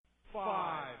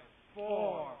Five,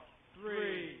 four,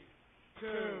 three, two,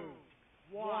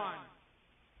 one.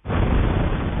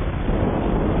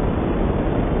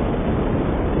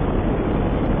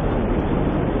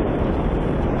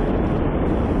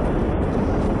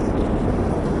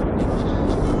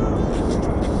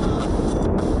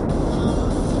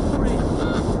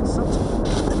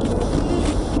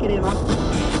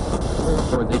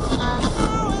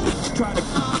 Try to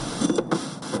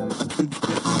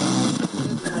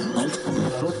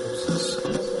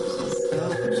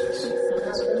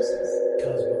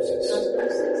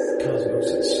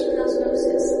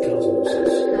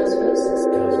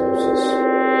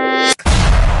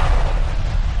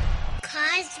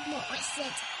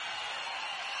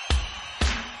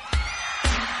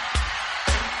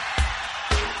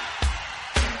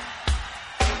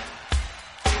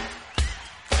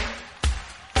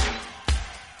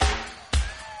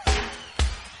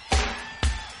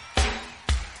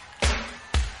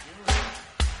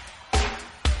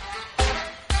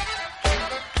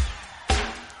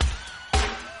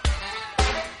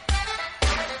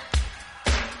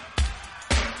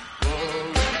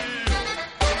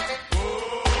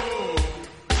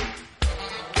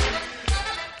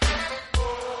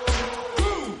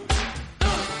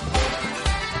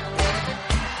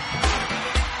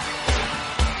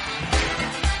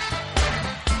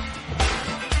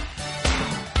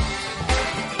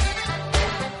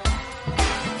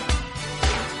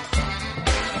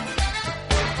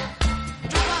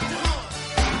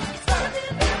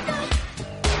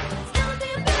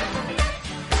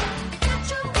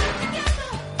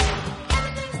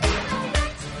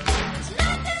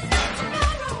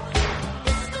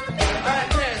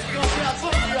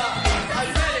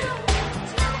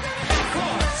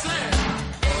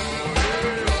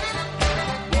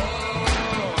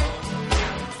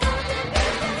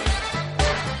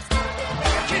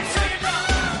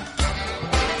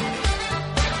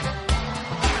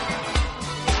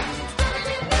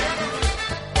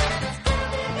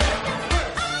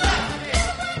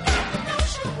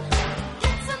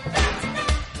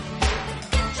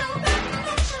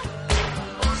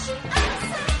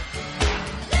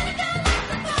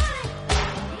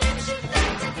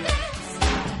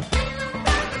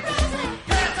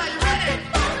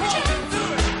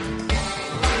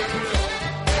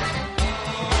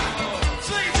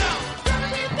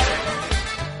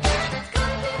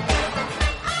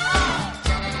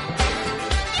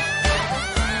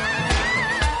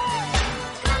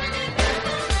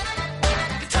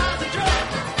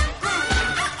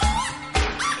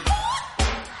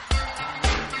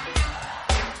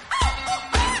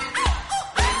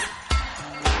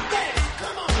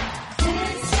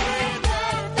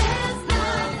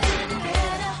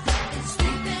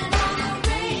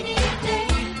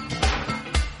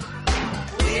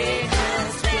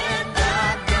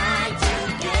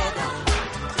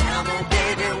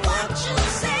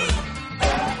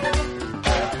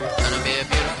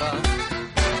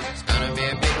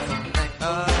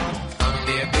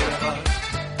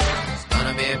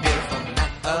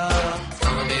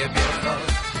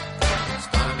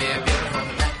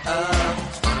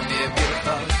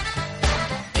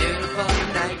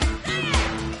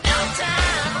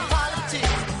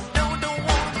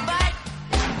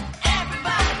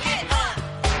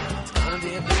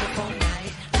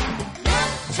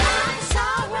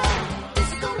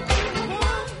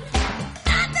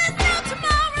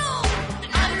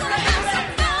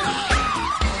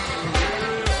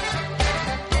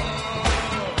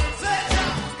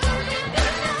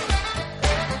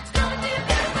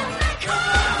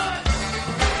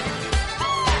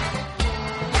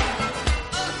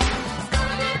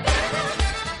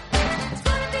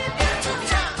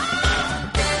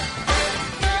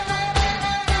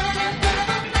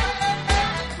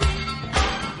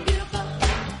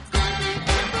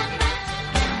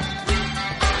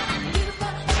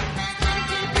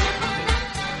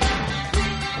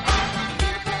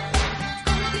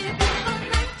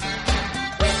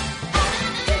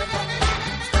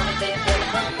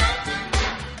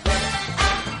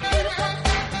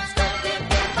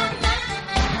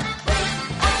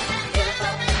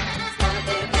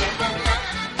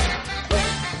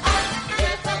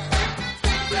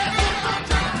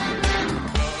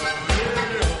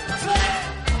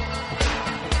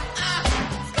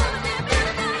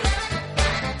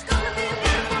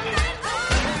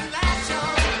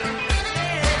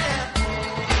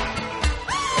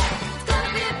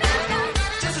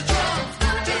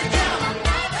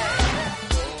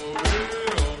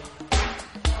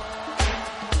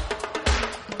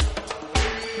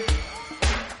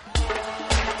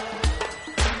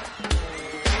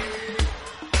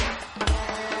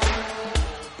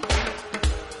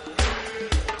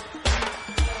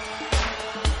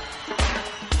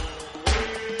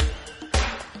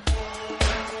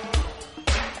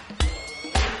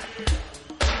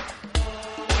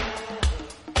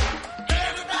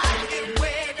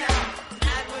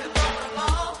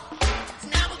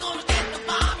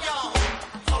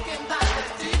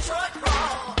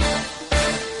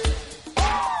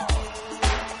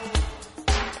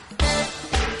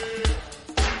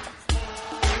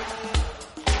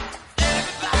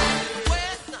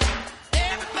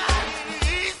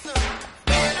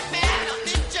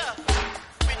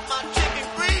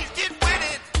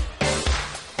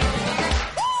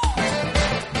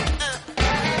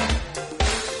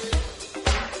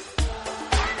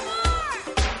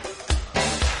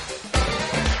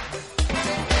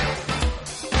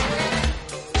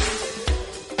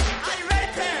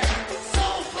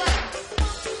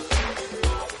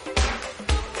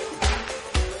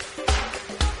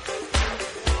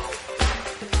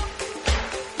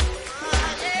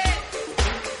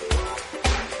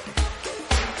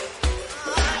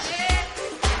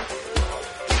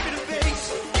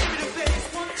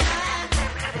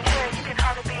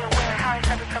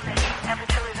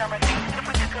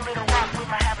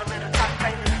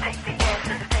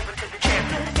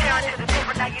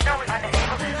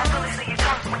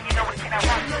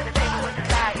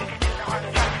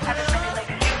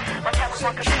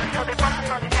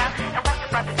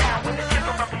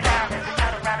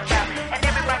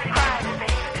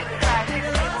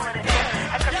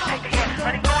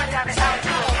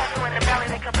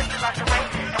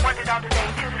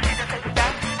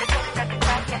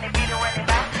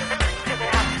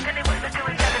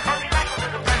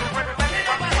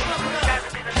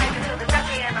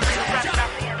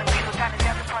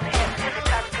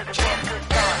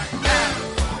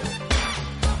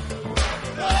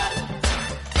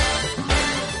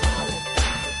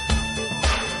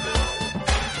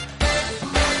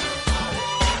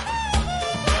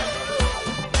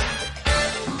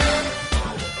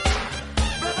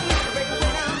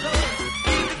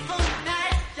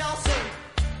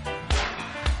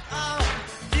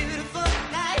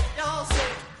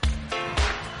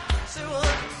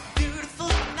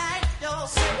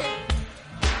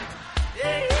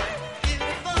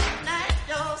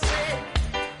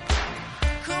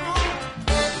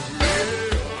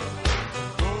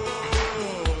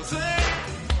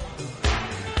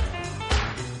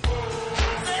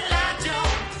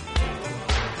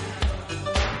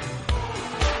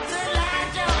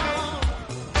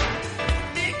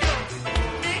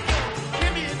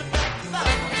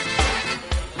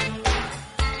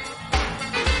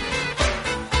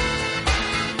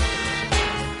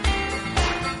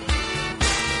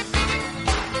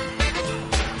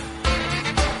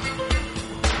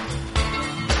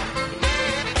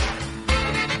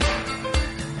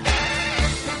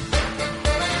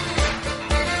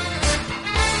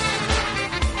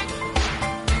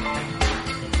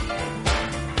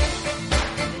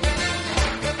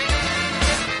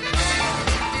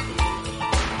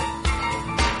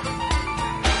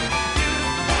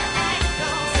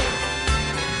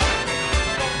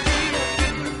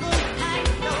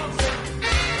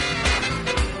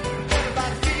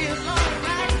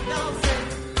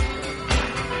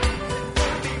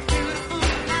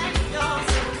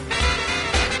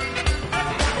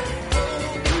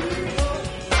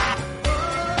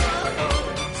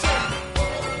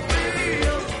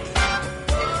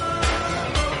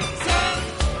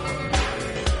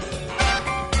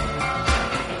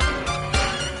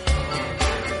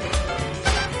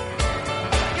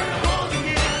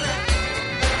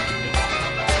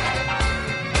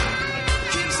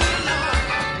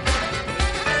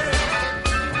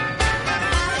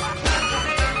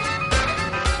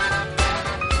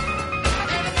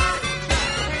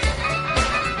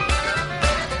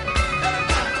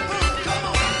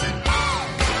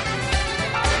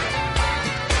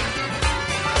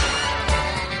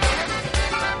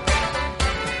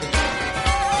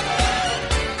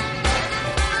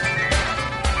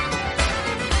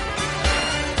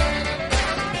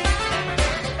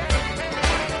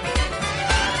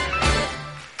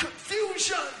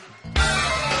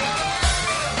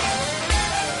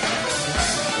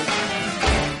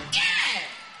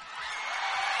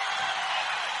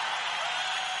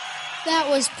That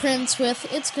was Prince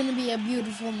with It's Gonna Be a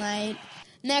Beautiful Night.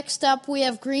 Next up, we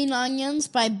have Green Onions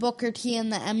by Booker T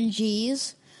and the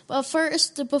MGs. But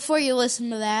first, before you listen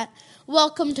to that,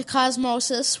 welcome to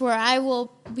Cosmosis, where I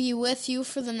will be with you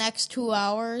for the next 2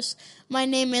 hours. My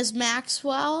name is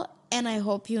Maxwell, and I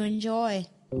hope you enjoy.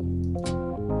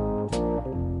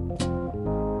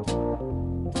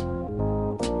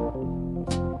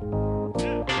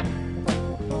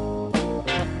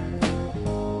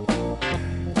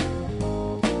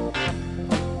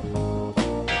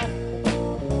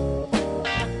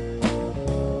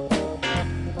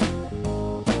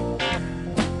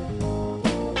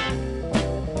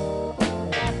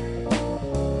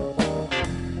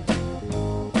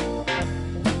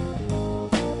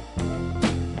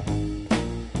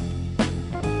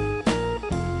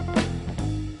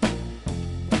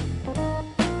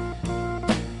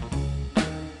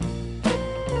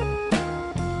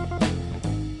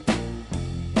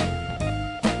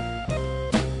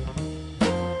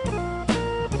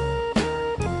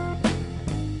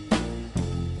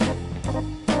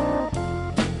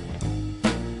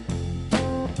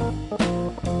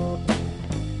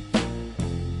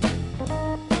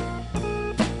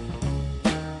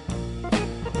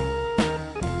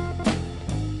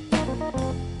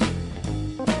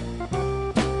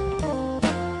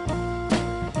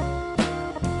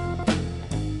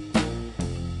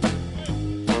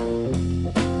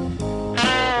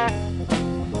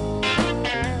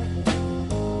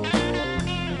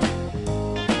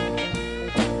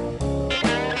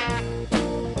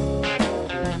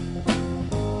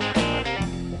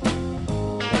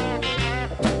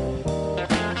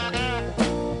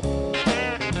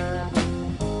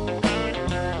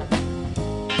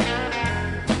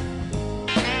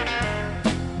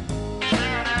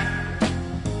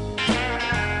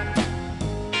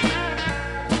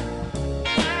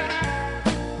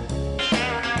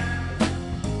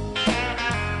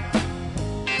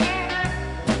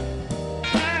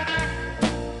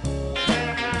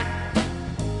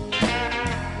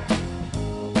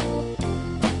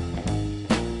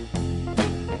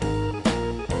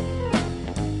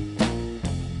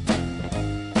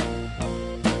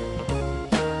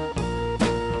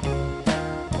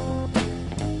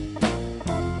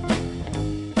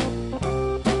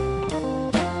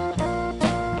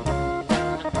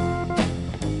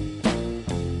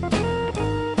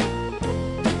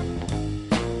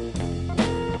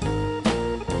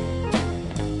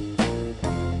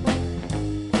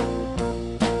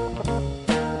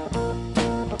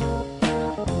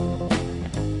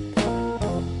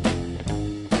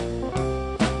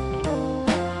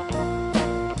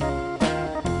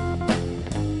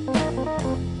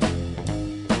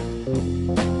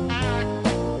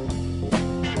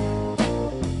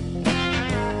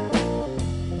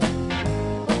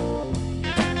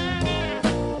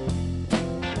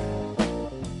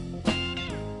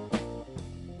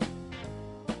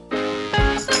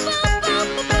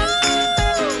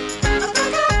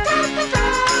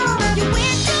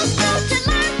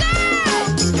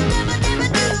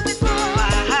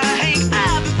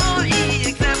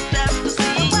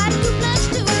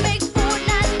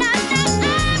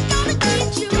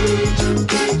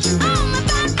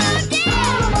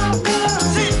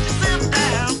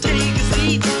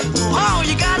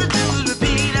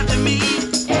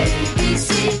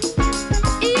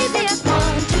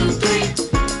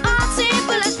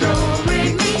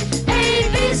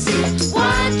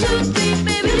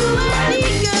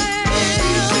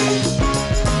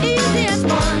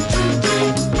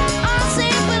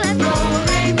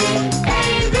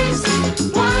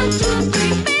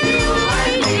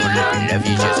 love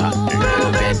you just a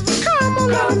little bit. Come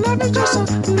on, love me just a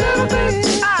little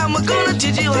bit. I'm gonna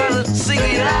teach you how to sing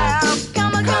it out.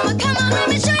 Come on, let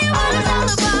me show you what it's all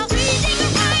about. Reading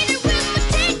and writing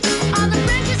arithmetic, all the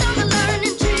branches on the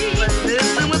learning tree. But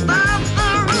listen without the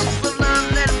roots of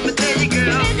love, let me tell you,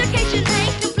 girl. Education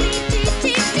ain't complete.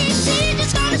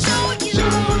 Just gonna show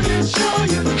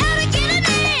you how to get an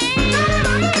A.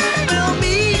 Well,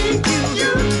 me and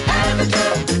you have a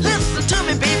clue. Listen to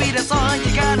me, baby, that's all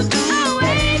you gotta do. Oh,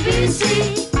 ABC,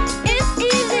 it's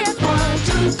easy as 1,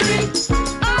 2, 3.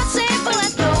 All simple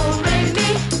as do, re, mi.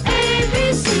 A,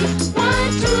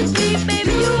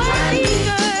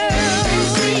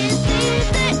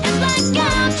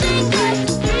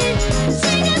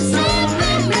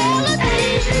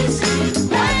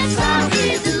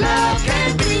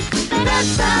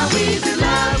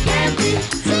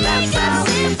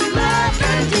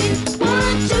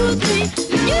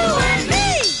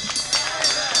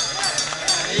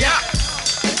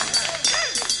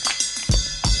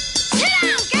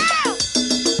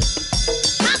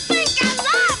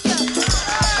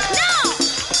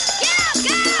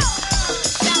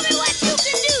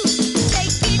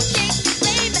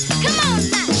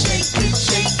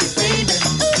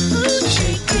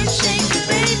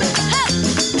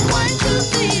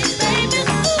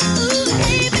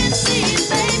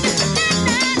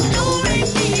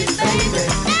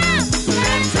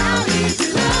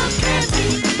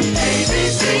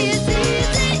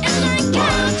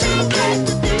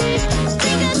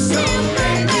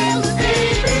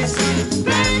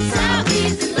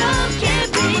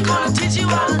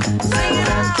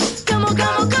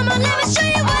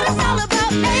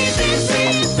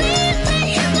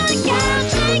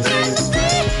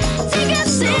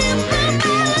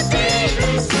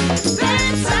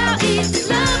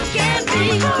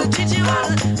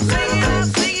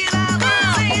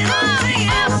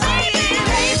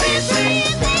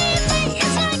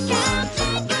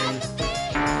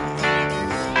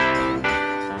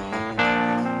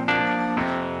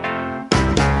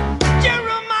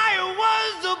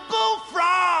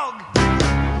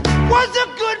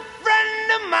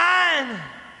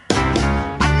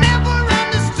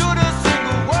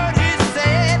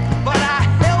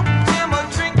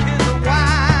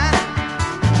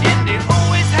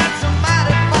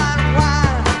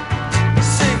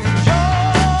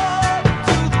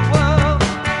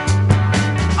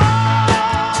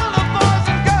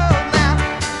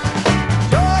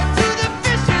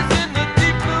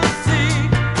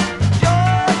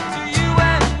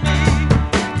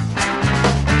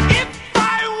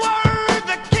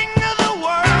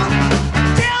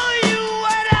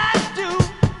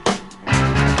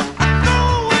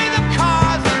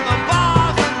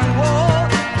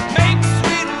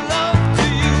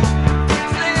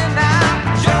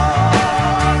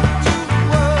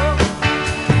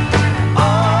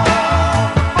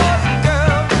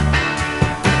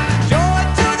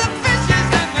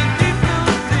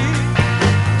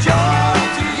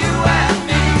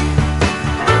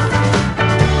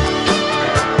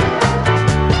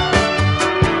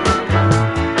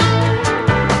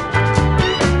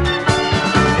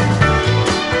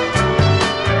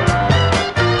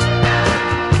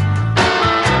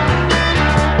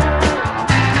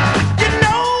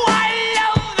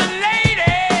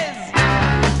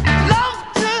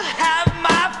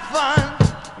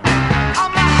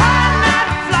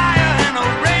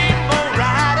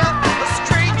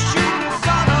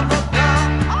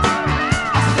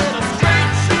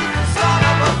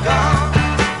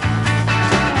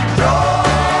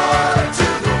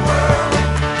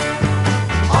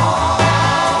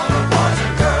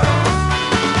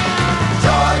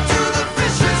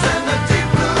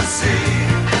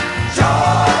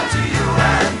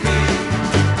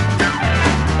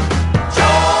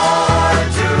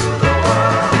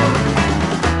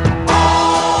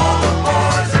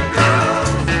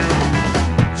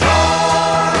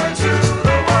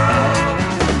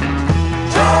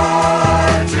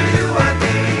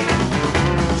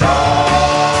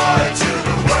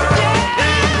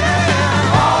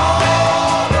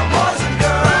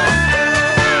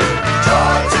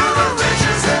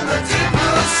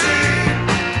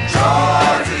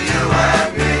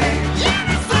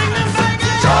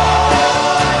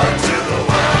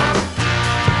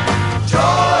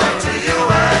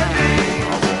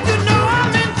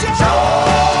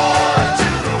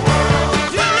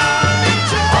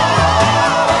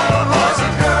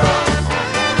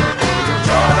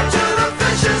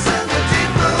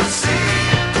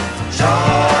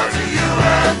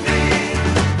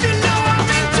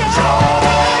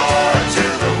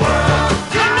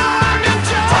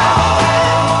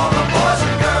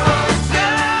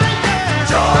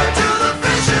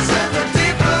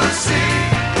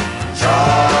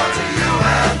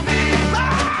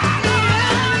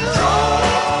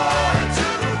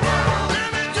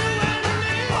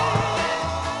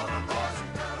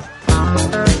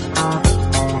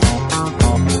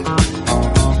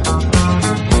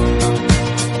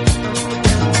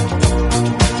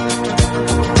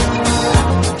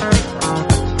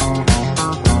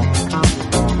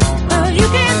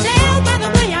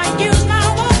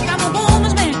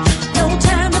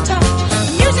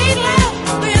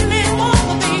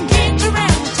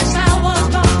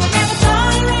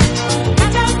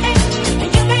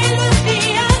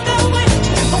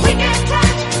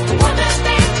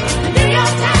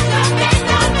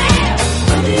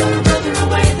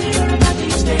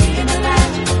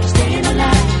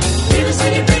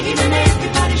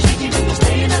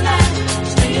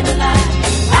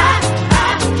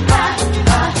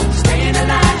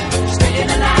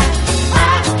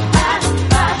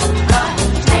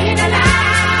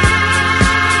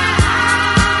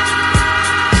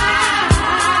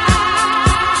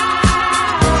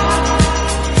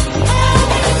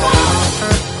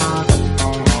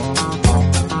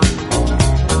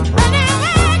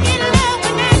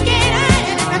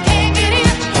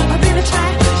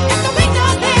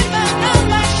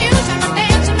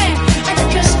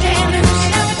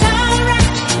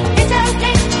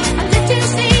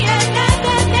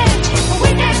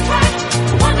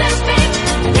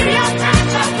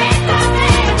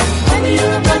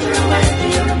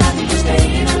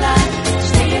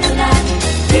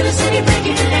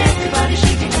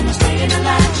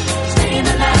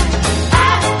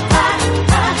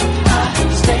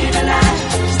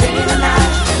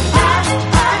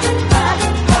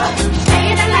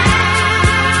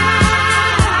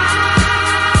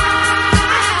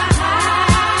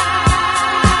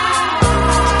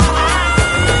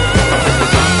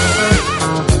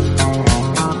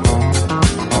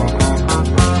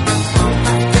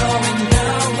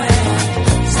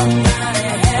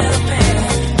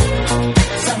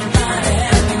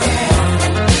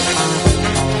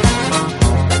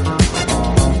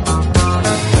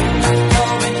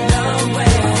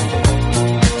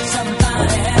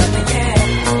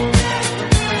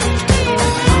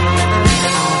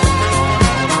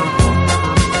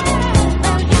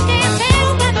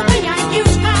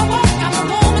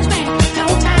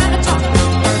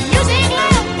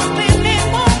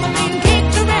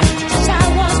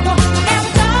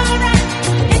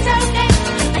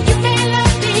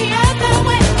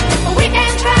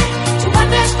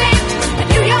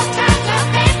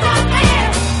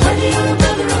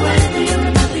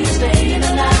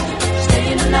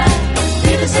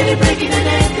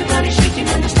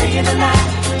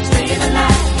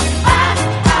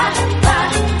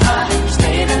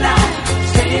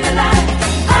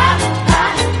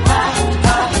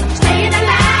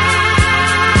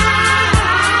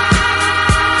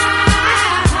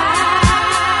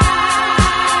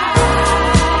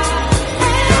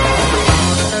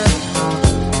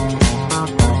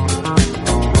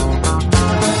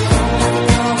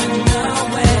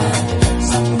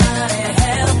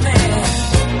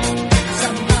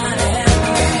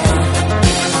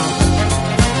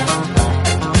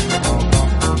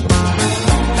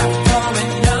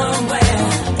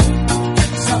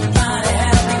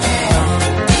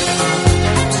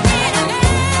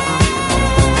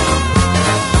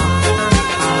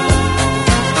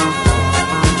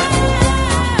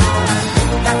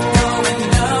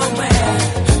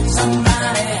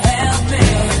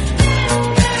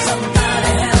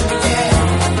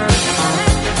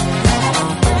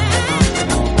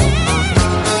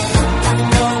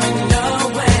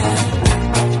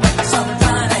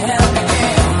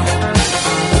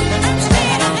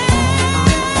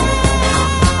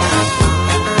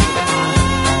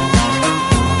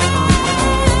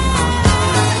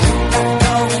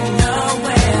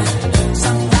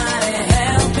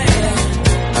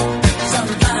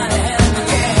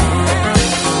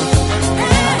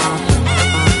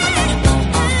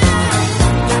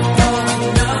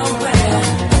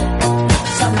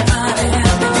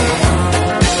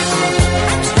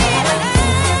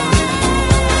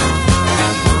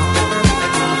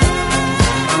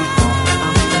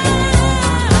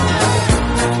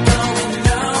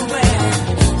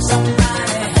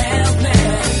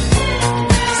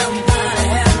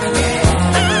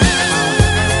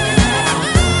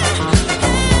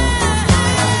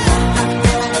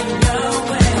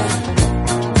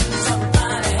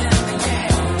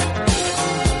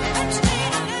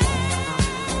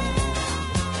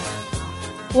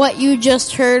 What you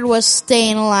just heard was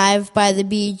Staying Alive by the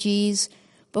Bee Gees.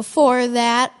 Before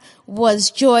that was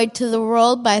Joy to the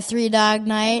World by Three Dog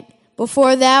Night.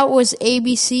 Before that was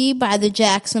ABC by the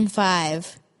Jackson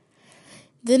 5.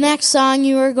 The next song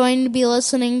you are going to be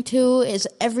listening to is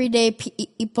Everyday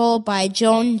People by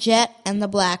Joan Jett and the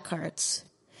Blackhearts.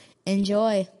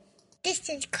 Enjoy. This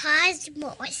is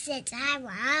Cosmos. It's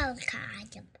our own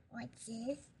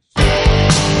Cosmos.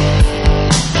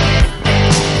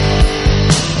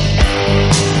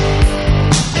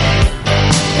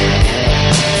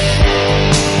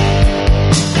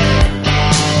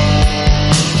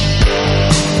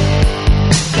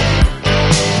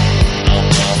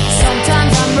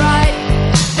 Sometimes I'm right,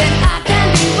 then I can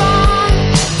be wrong.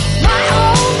 My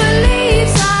own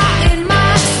beliefs are in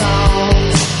my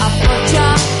songs. A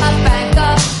butcher, a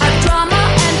banker, a drummer,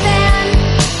 and then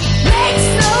makes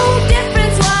no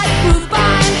difference what group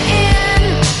I'm in.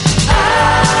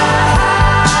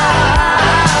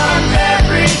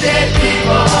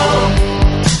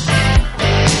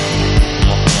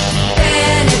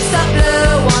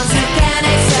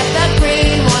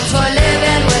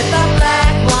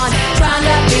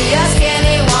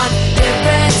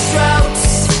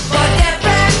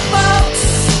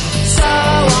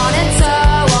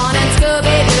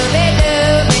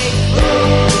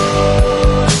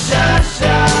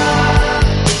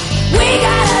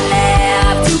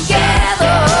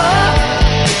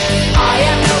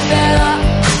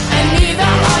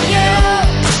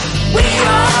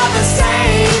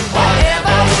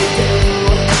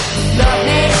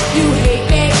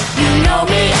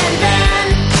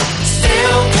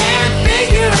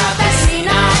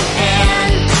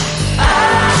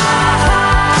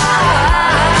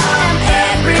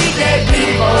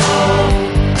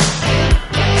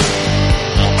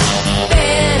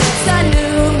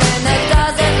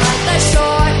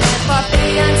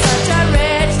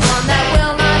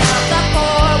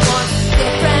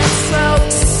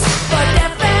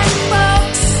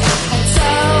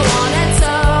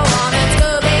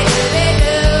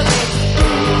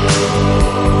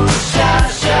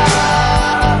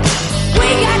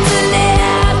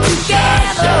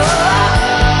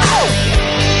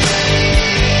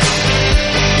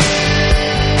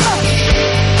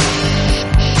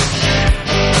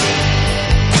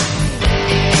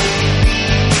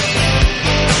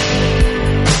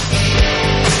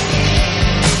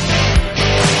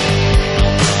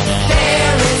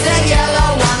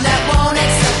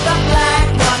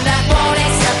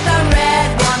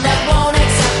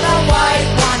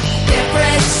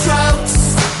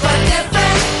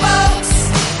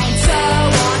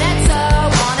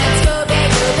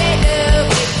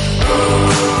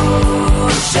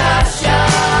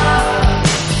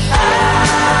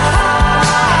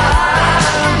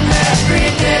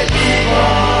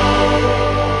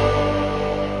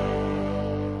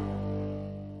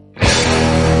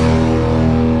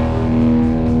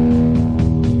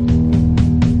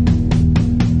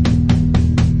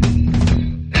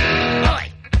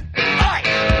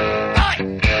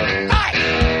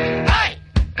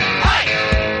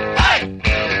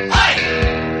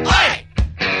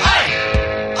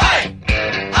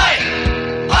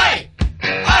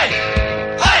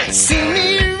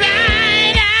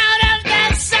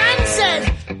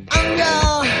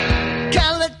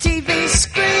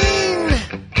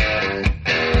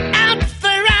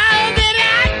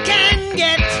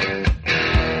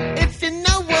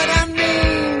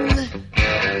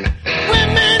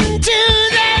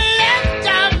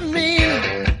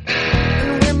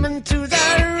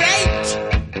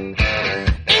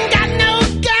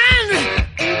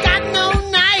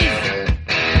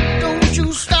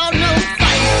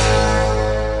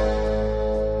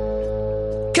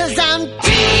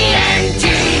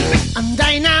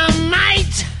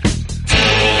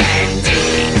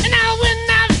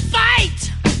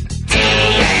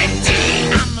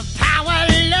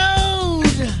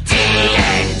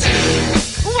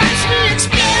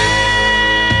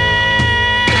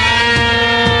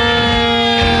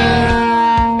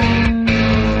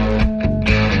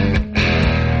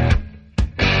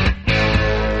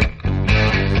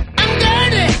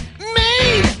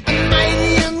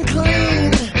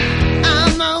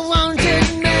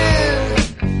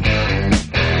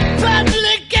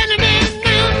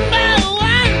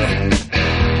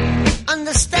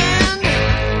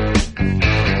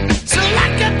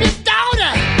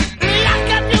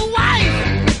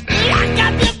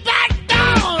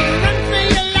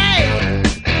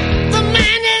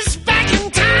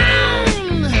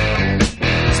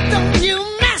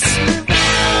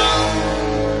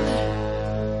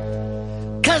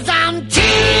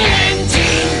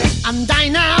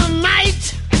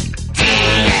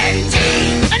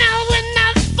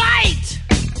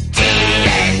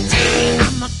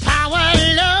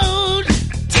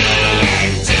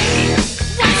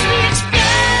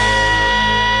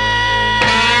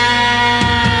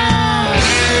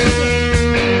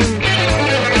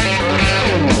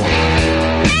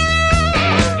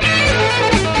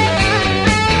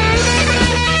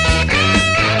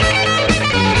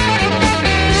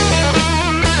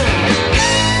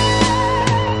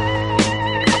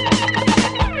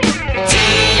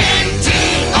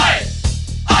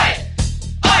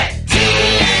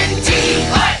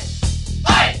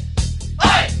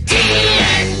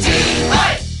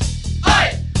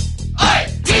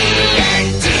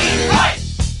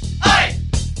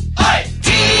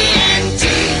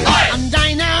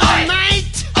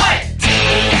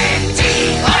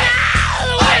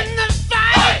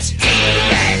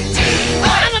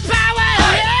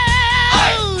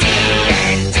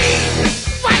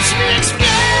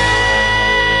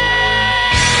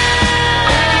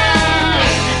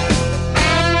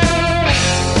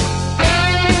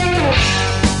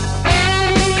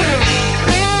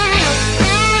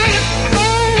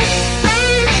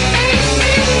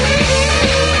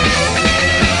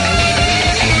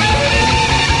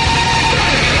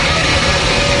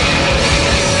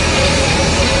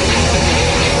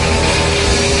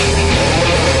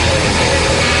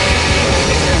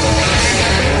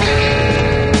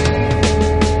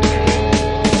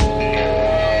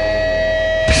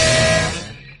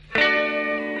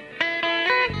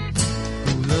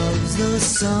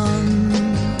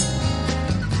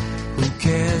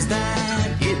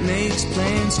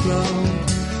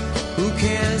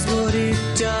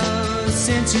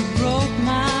 since you broke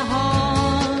my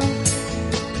heart.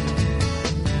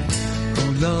 Who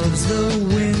loves the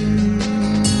wind?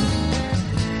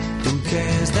 Who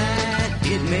cares that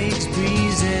it makes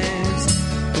breezes?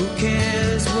 Who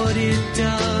cares what it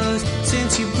does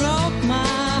since you broke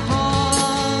my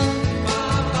heart?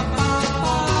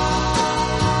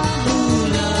 Who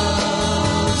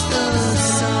loves the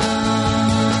sun?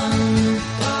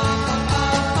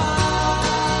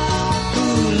 Who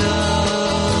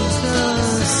loves the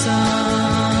sun?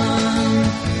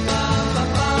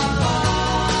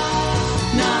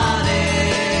 Not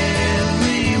everyone.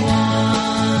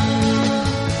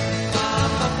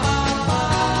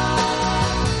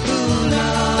 Who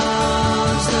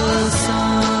loves the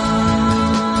sun?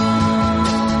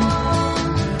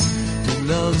 Who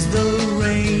loves the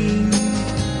rain?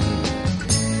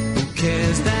 Who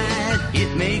cares that it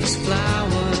makes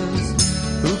flowers?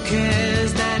 Who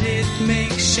cares that it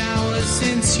makes showers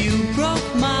since you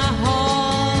broke my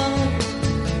heart?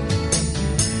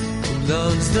 Who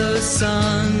loves the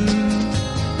sun?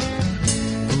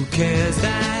 Who cares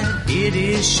that it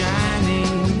is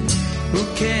shining? Who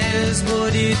cares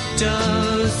what it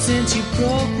does since you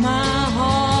broke my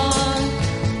heart?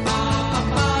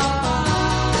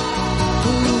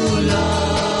 Who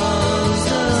loves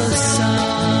the sun?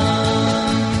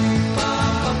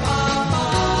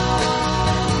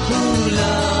 Who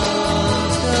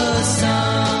loves the sun?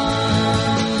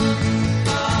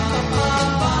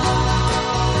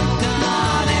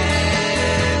 Not everyone.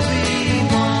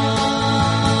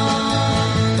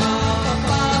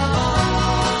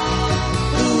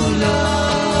 Who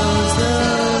loves the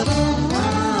sun?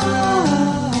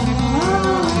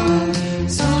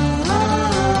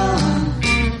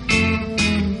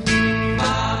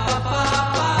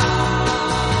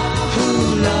 Who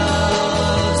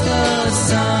loves the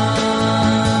sun?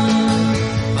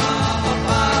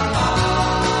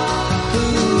 Who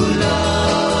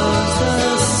loves the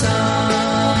sun?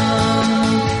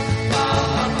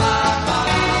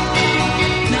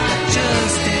 Not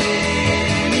just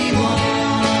anyone.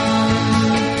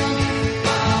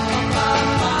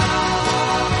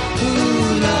 Who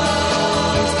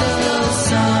loves the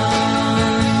sun?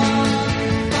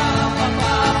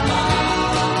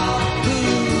 Who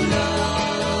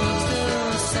loves the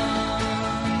sun?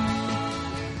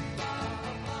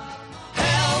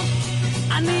 Help!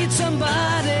 I need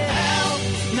somebody. Help!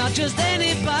 Not just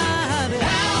anybody.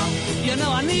 Help! You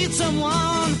know I need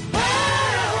someone.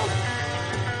 Help!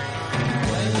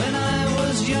 When I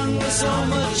was younger, so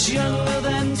much younger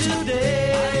than today,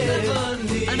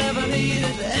 I never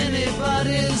needed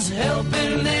anybody's help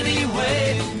in any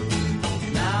way.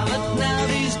 But now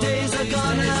these days are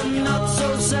gone, I'm not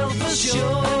so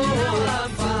self-assured.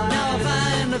 Now I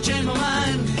find I've changed my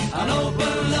mind and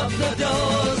open up the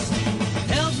doors.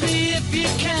 Help me if you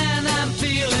can, I'm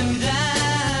feeling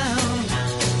down,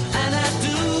 and I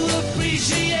do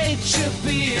appreciate you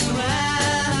being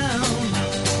round.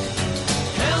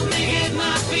 Help me get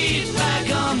my feet back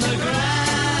on the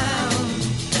ground.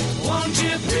 Won't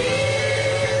you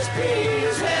please,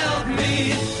 please help me?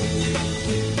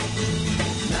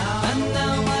 And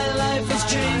now my life has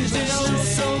changed in oh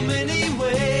so many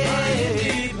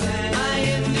ways. My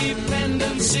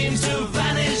independence seems to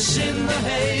vanish in the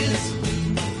haze.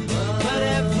 But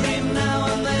every now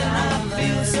and then I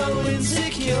feel so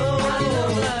insecure.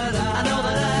 I know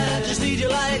that I just need you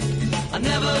like I've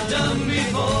never done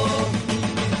before.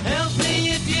 Help me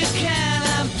if you can,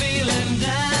 I'm feeling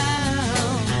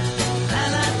down,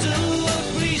 and I do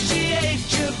appreciate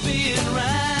you being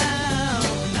round.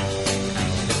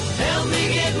 Help me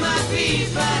get my feet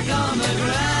back on the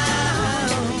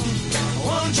ground.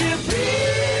 Won't you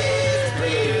please,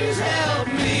 please help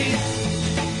me?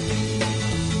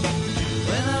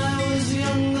 When I was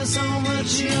younger, so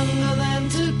much younger than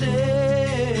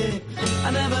today, I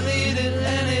never needed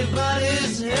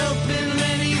anybody's help in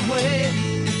any way.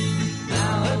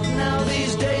 But now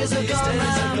these days are gone,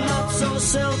 I'm not so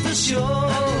self-assured.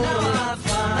 Now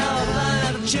I've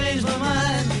learned to change my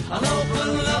mind and open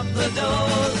up the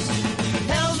doors.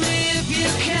 Help me if you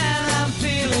can, I'm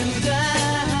feeling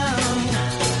down,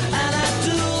 and I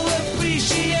do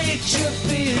appreciate you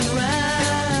being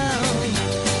round.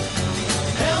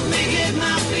 Help me get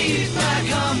my feet back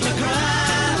on the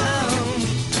ground.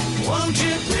 Won't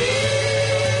you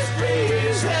please,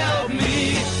 please help me?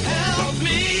 Help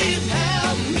me,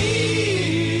 help me.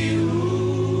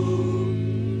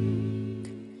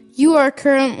 You are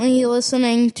currently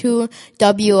listening to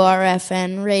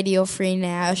WRFN Radio Free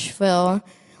Nashville,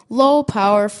 low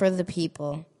power for the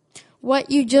people. What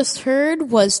you just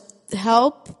heard was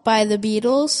Help by the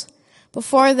Beatles.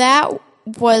 Before that,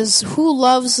 was Who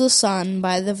Loves the Sun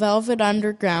by the Velvet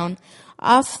Underground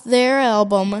off their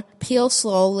album Peel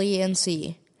Slowly and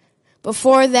See.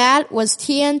 Before that was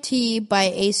TNT by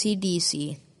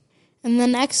AC/DC. And the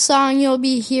next song you'll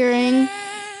be hearing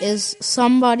is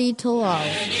Somebody to Love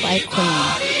by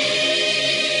Queen.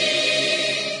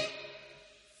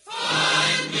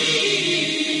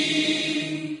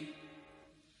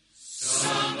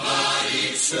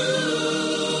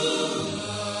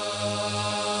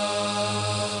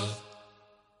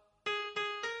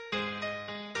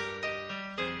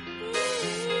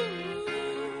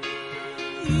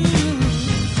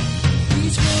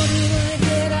 Each morning I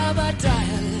get out my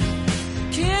diary,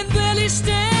 can barely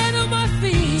stand on my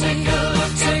feet. Take a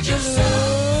look in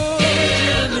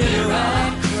the mirror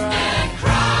and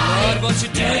cry. Lord, what you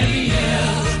did to me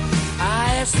is I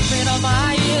have spent all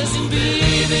my years in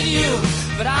believing you,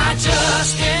 but I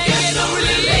just can't get no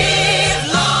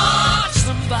relief. Lord,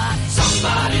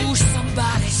 somebody, ooh,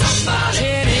 somebody,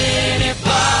 can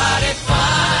anybody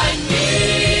find me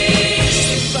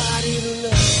somebody to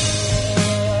love?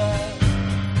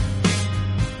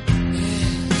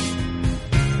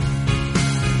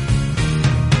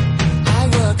 I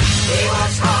work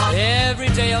every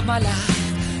day of my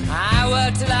life. I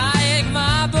work till I ache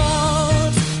my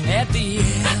bones. At the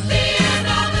end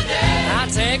of the day, I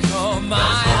take home my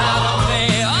heart of me.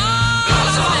 Oh,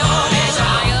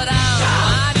 tired out,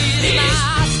 my knees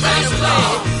straight away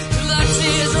till the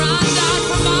tears run down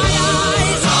from my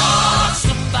eyes. Oh,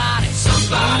 somebody,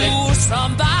 ooh,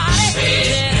 somebody,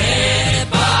 can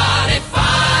anybody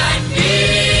find me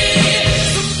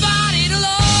somebody to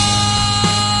love?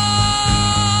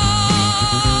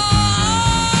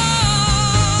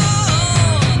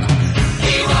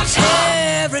 He walks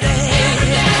every day.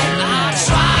 I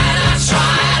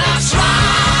tried,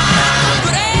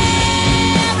 but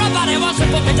everybody wants to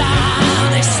put me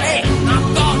down. They say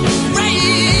I'm gone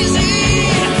crazy.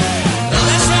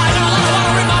 They say I got a lot of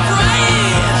water in my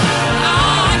brain.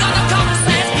 Oh, I got no common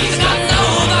sense. He's got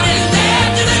nobody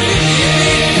left to leave.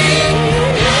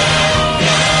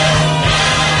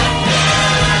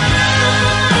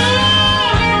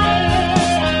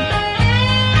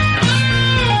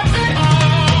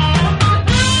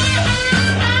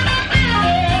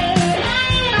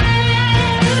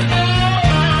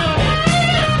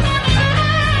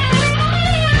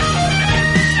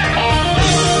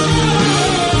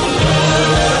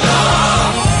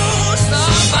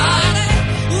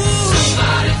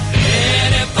 Somebody,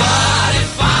 anybody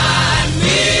find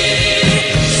me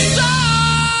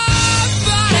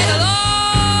somebody to love?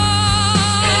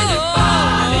 Anybody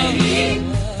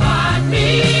find me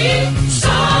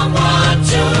someone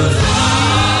to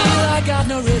love? I got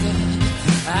no rhythm.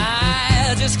 I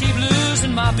just keep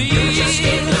losing my beat. I'm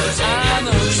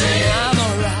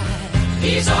alright.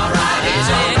 He's alright.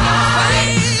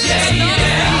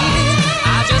 Yeah.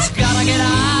 I just gotta get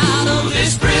out of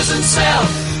this prison cell.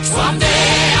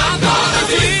 Someday I'm gonna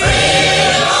be free.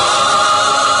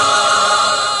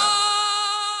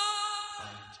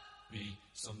 Find me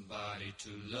somebody to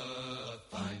love.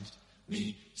 Find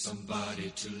me somebody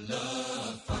to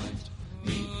love. Find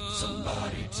me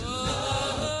somebody to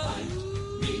love. Find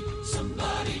me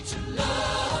somebody to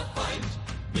love. Find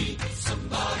me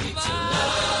somebody to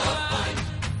love. Find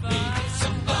me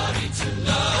somebody to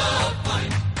love.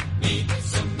 Find me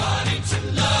somebody to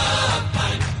love.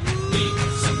 Find me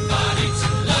somebody to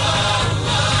love.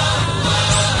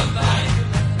 Find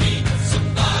me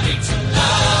somebody to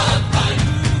love. Find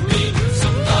me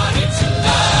somebody to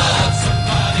love.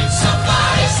 Somebody,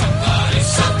 somebody, somebody,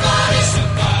 somebody,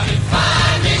 somebody.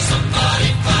 Find me somebody,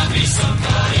 find me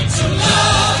somebody to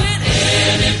love. Can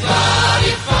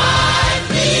anybody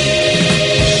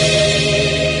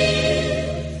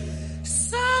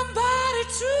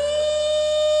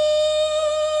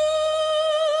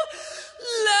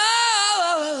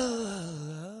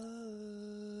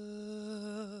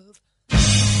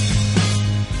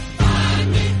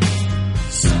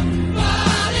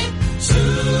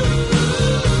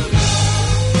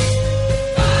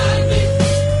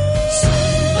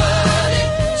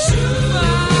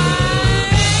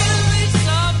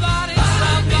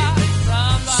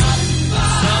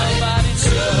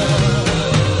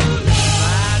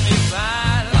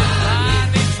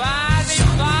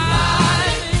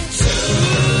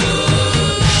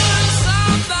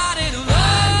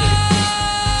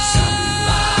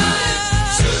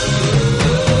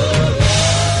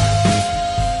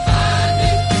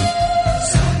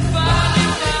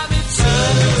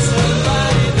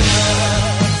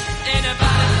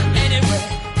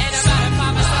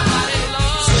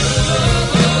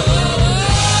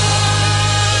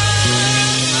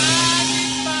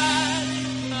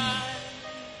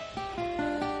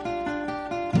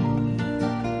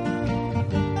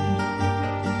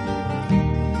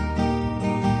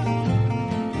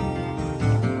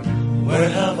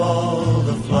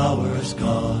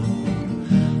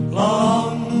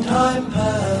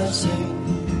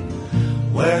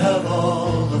Where have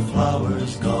all the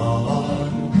flowers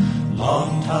gone?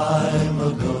 Long time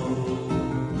ago.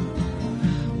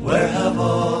 Where have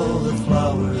all the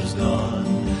flowers gone?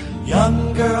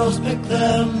 Young girls pick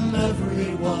them,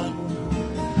 everyone.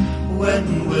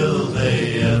 When will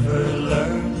they ever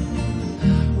learn?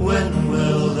 When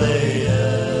will they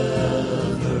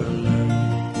ever learn?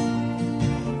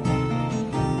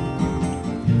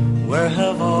 Where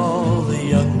have all the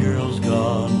young girls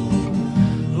gone?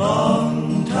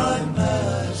 Long time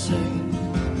passing.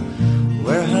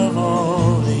 Where have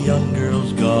all the young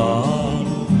girls gone?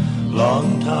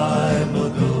 Long time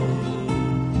ago.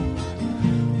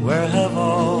 Where have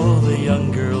all the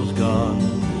young girls gone?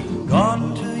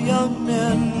 Gone to young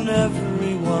men,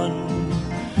 everyone.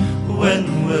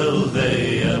 When will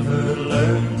they ever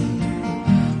learn?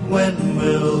 When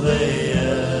will they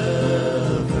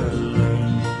ever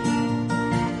learn?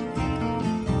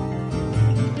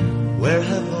 Where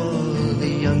have all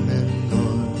the young men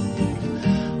gone?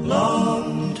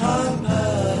 Long time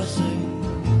passing.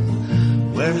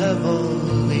 Where have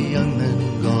all the young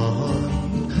men gone?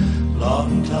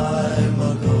 Long time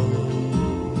ago.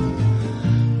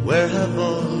 Where have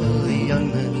all the young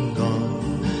men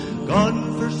gone? Gone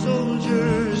for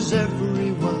soldiers,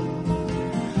 everyone.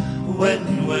 When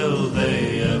will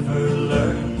they ever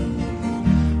learn?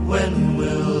 When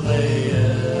will they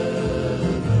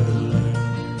ever learn?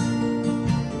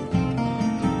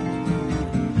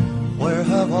 Where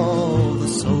have all the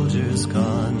soldiers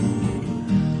gone?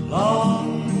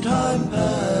 Long time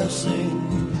passing.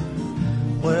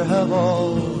 Where have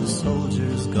all the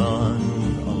soldiers gone?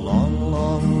 A long,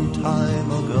 long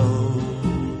time ago.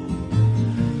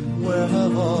 Where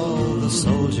have all the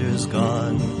soldiers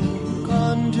gone?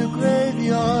 Gone to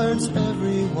graveyards,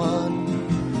 everyone.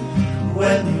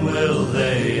 When will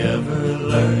they ever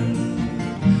learn?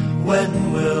 When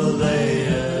will they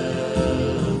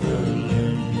ever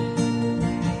learn?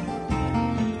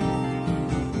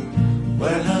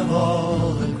 Where have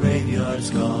all the graveyards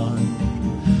gone?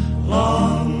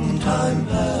 Long time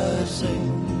passing.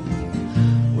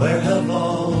 Where have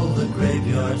all the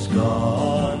graveyards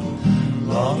gone?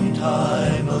 Long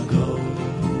time ago.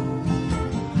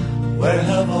 Where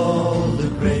have all the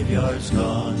graveyards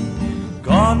gone?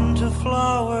 Gone to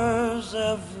flowers,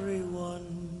 everyone.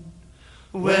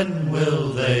 When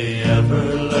will they ever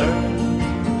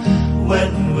learn?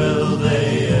 When will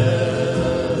they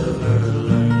ever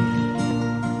learn?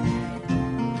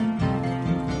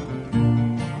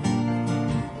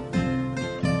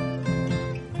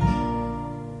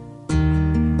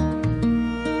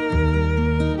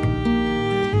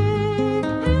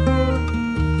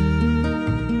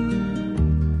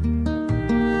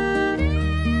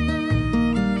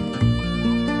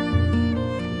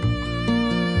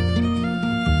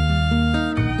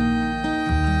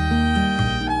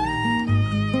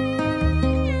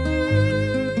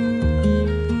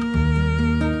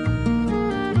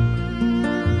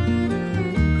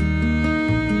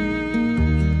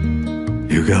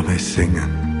 You got me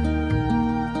singing,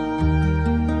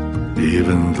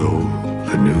 even though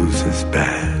the news is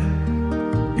bad.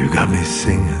 You got me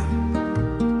singing,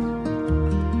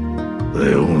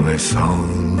 the only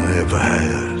song I ever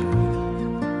had.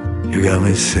 You got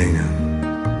me singing,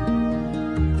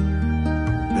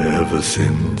 ever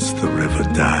since the river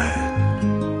died.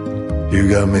 You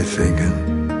got me thinking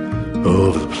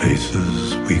of the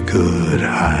places we could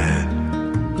hide.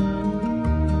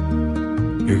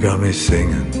 You got me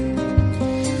singing,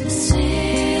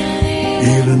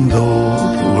 even though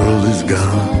the world is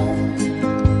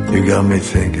gone. You got me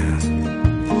thinking,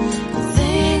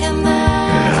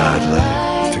 yeah, I'd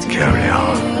like to carry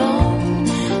on.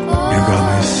 You got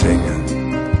me singing,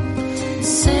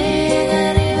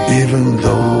 even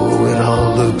though it all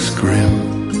looks grim.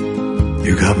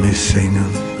 You got me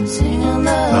singing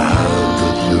the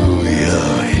hallelujah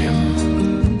hymn.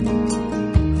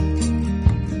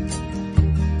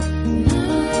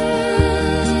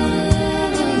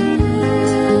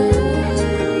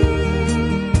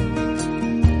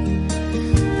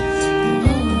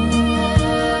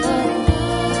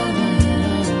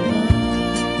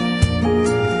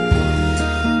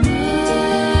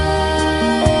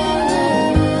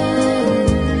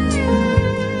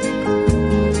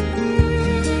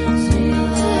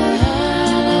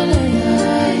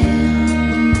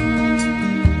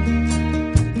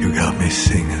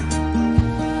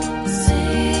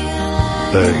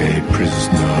 Like a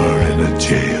prisoner in a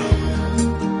jail.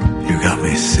 You got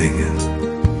me singing,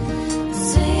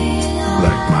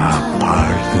 like my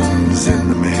pardon's in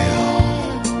the mail.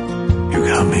 You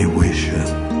got me wishing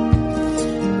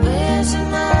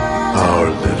our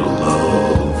little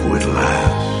love would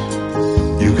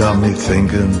last. got me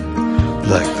thinking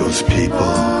like those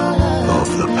people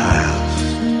of the past.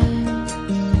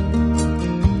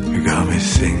 You got me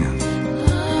singing.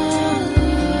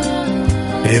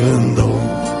 Even though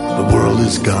the world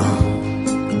is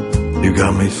gone, you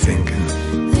got me thinking.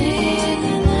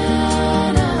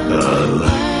 I'd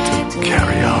like to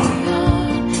carry on.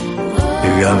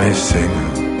 You got me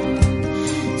singing.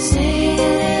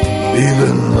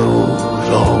 Even though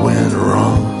it all went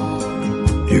wrong,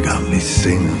 you got me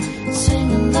singing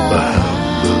the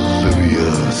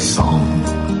Hallelujah song.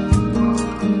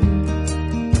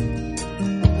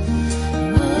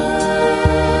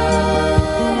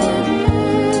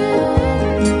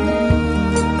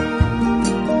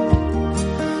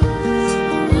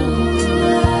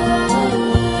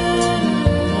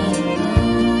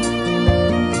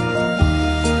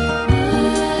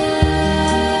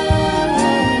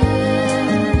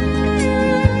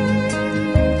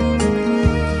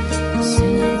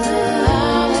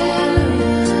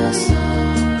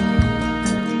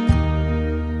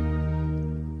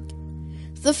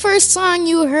 The first song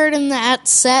you heard in that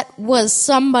set was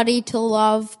Somebody to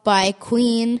Love by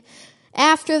Queen.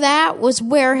 After that was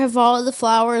Where Have All the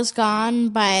Flowers Gone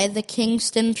by the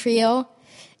Kingston Trio.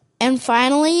 And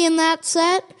finally in that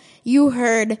set, you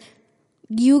heard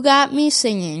You Got Me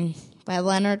Singing by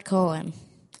Leonard Cohen.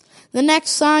 The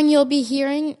next song you'll be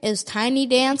hearing is Tiny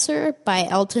Dancer by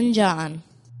Elton John.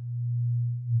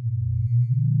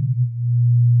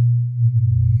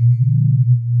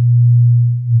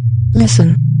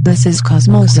 Listen, this is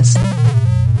Cosmosis.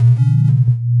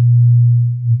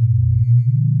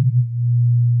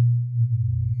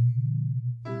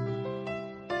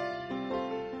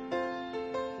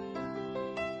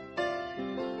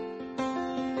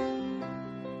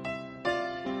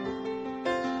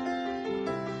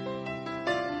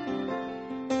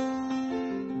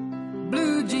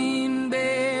 Blue jean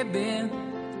baby,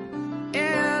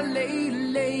 LA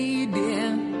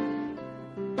lady,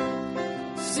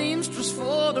 seamstress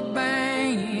for the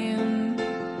band,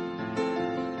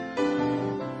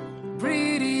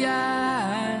 pretty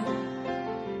eye,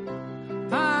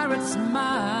 pirate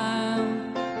smile,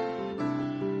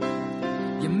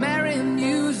 you marry a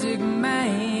music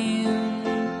man,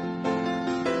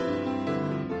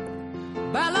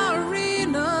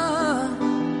 ballerina,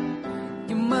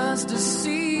 you must have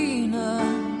seen her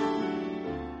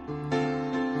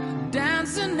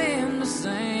dancing in the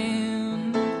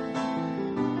sand.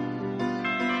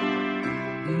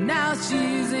 Now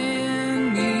she's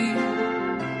in me,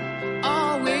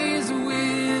 always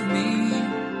with me,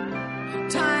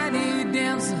 tiny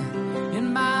dancer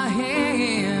in my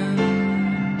hand.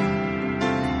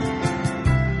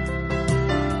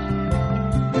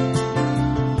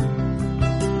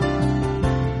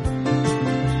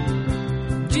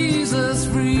 Jesus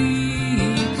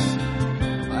freaks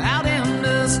out in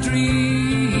the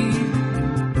street,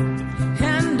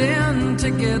 handing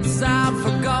tickets out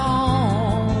for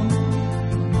gone,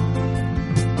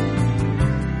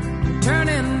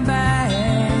 turning back,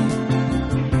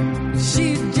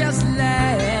 she just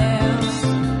laughs.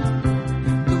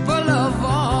 The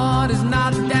boulevard is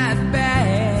not that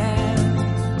bad.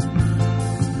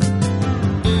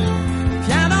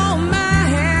 Piano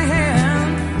man,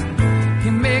 he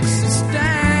makes a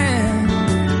stand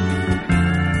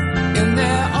in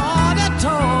their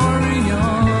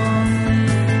auditorium,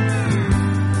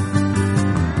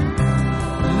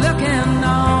 looking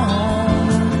on.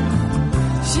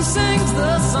 She sings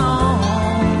the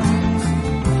songs,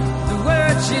 the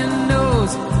words she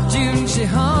knows, June she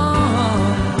hums.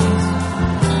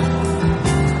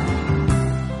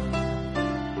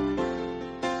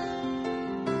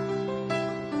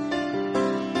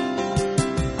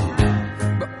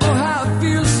 But oh, how it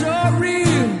feels so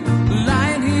real,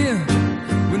 lying here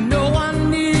with no one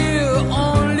near,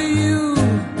 only you,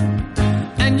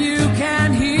 and you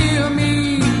can hear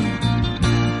me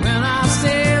when I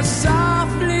say it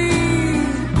softly,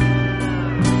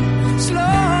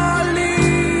 slowly.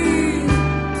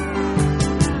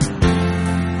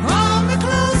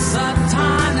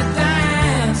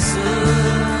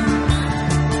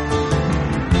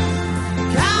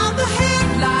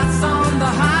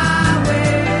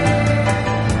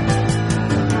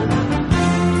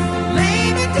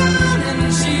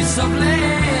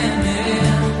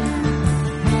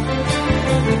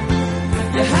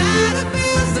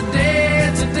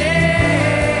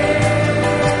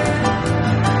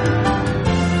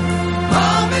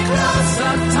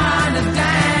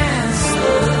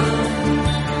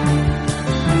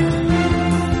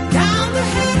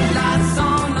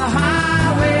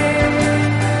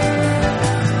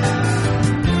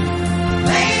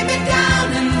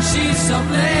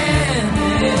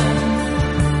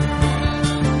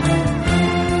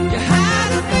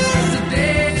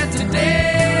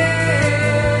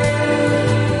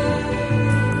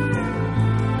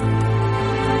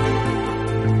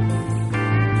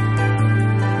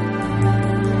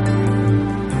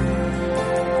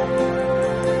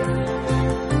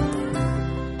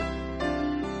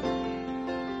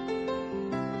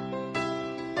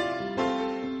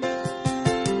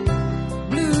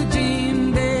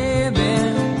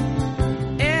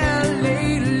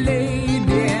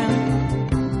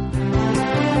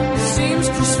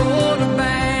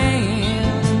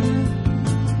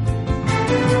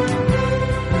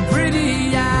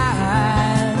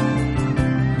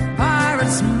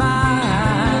 heart's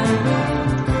mine.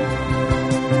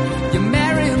 You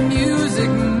marry a music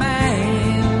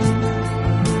man.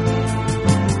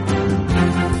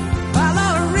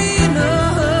 Ballerina,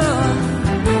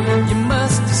 you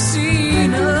must have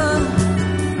seen her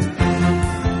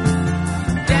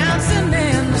dancing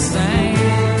in the sand.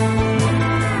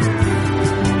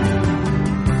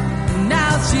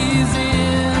 Now she's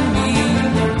in me,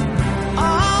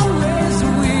 always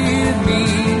with me.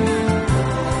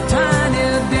 Tiny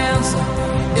dancer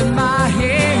in my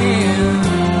hand.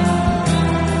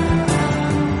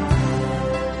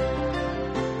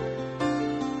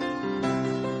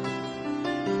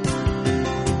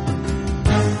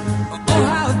 Oh,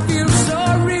 how it feels so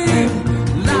real,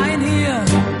 lying here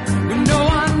with no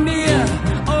one near,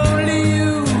 only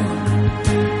you,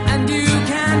 and you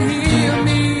can hear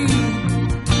me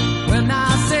when I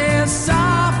say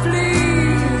softly,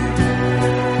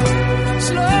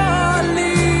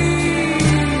 slowly.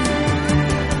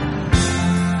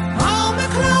 Hold me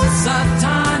closer,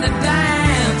 tiny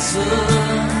dancer.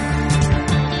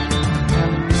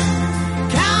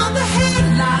 Count the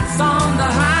headlights on the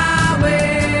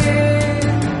highway.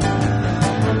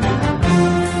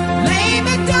 Lay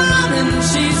me down in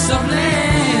sheets of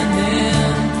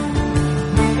linen.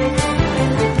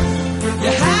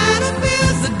 You had a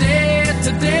busy day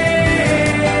today.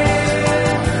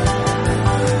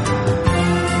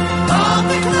 Hold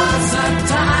me closer,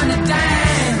 tiny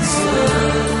dancer.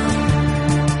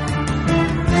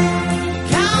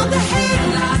 Count the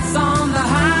headlights on the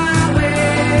highway.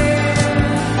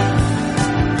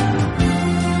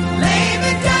 Lay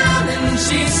me down in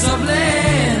sheets of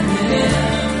linen.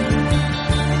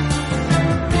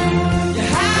 You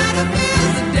had a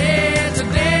busy day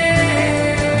today.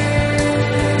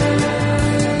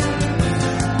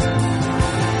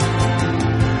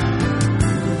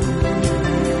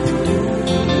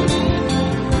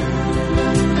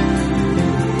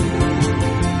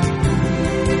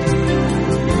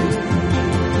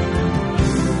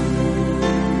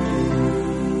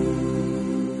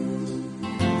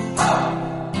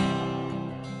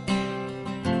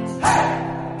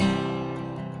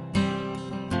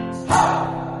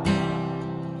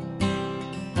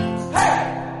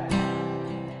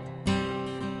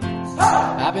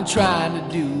 I've been trying to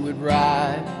do it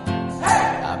right.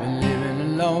 I've been living a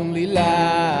lonely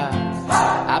life.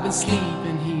 I've been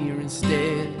sleeping here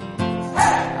instead.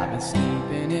 I've been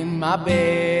sleeping in my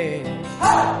bed.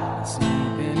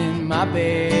 Sleeping in my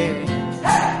bed.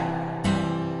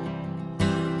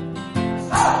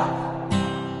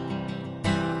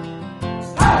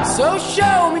 So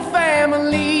show me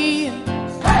family,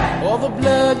 all the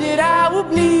blood that I will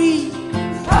bleed.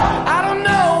 I don't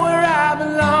know where I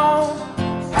belong.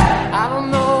 I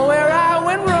don't know where I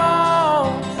went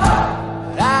wrong.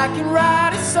 But I can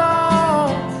write a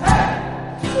song.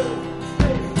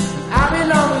 I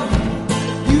belong with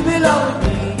you, you belong with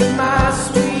me, you're my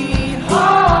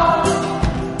sweetheart.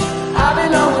 I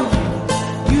belong with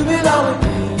you, you belong with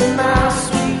me, you're my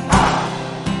sweetheart.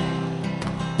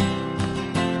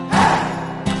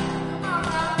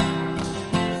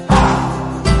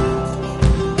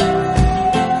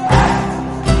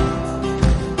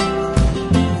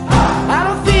 I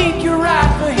don't think you're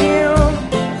right for him.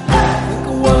 Think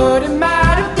of what it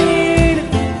might have been.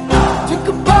 Took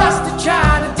a bus to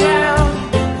Chinatown.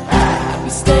 I'd be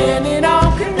standing on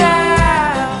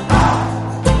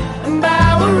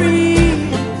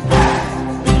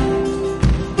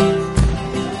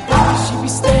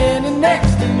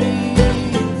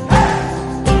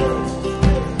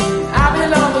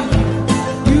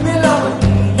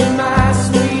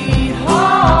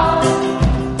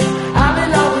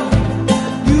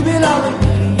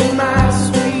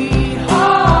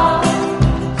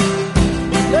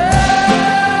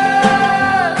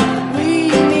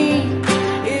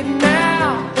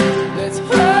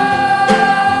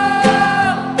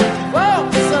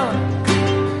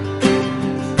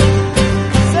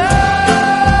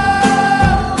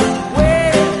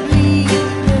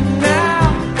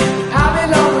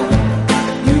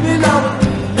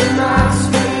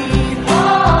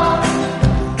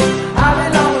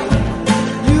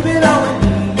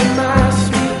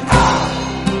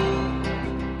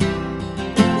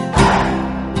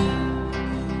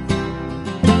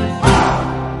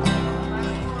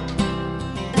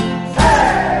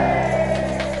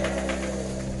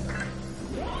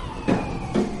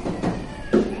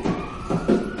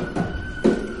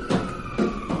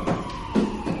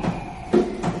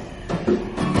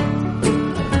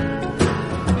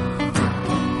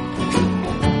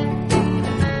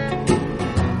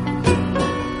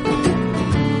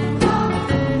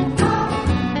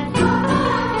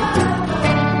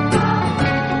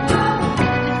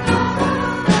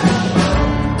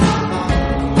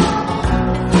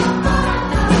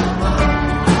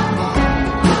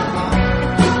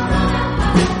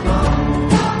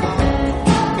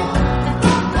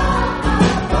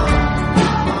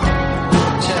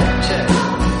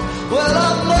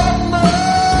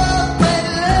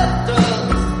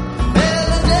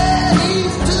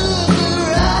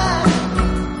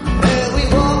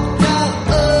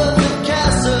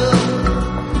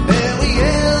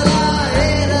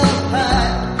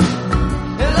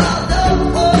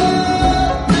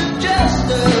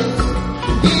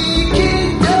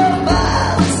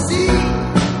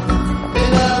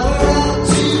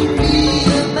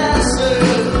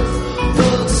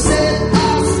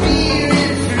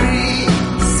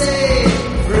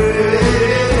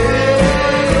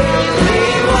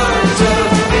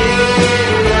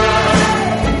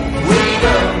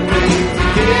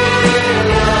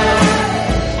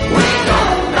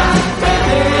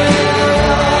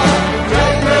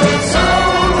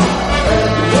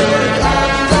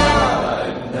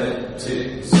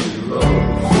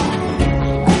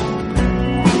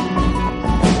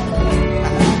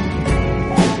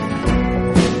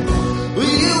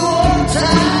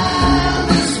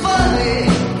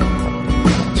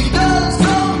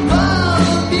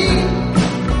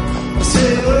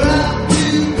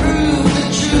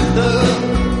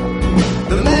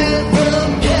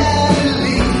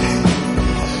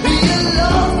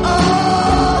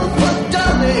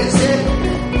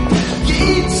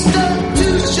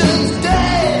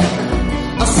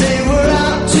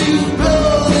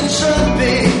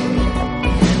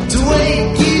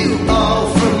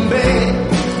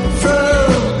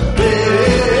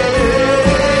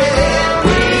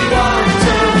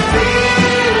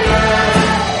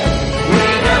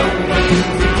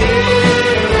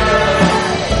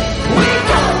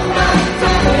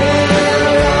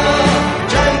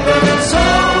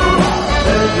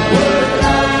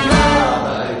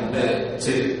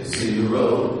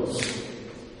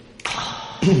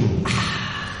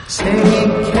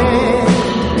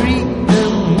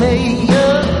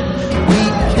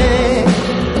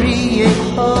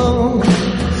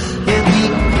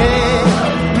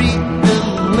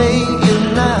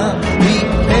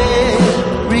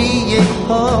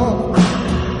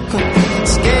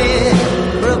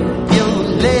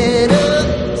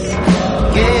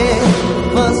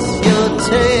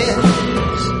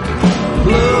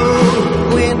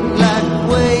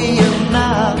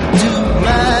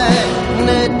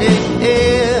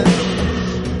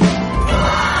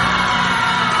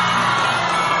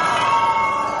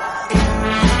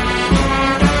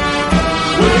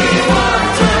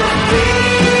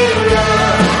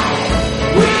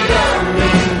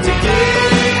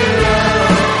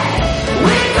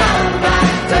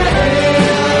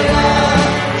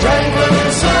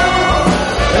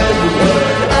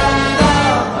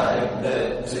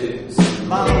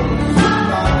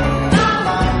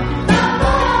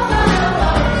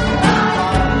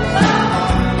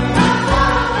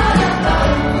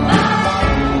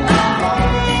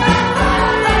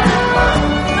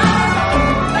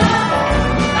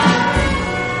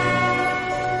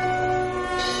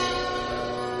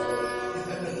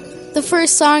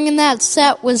first song in that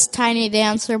set was Tiny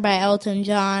Dancer by Elton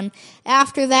John.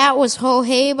 After that was Ho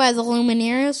Hey by the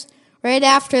Lumineers. Right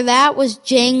after that was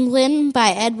Janglin'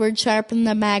 by Edward Sharpe and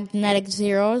the Magnetic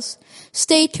Zeros.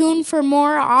 Stay tuned for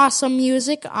more awesome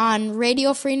music on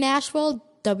Radio Free Nashville,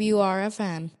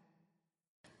 WRFN.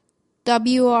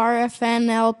 WRFN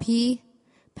LP,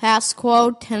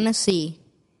 Pasquo, Tennessee.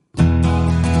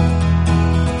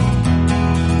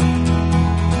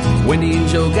 Wendy and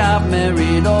Joe got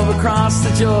married over across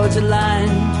the Georgia line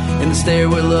in the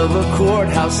stairwell of a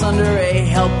courthouse under a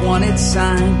help wanted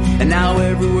sign. And now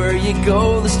everywhere you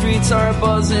go, the streets are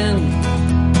buzzing.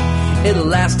 It'll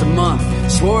last a month,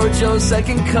 swore Joe's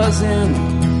second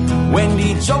cousin.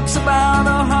 Wendy jokes about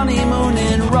a honeymoon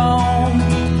in Rome,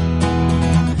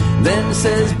 then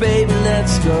says, baby,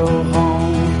 let's go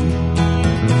home.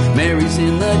 Mary's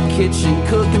in the kitchen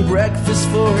cooking breakfast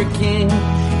for her king.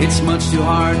 It's much too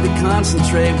hard to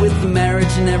concentrate with the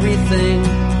marriage and everything.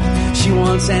 She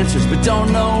wants answers but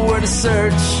don't know where to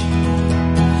search.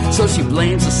 So she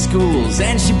blames the schools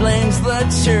and she blames the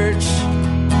church.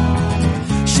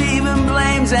 She even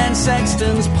blames Aunt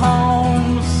Sexton's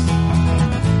poems,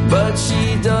 but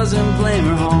she doesn't blame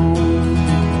her home.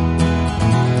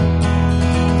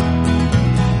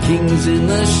 King's in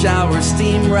the shower,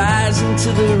 steam rising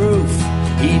to the roof.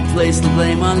 He placed the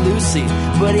blame on Lucy,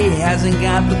 but he hasn't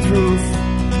got the proof.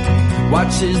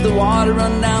 Watches the water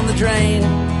run down the drain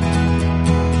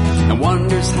and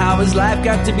wonders how his life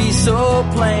got to be so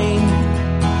plain.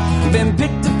 Been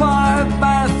picked apart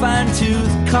by a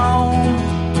fine-tooth comb.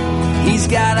 He's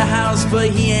got a house,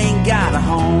 but he ain't got a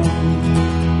home.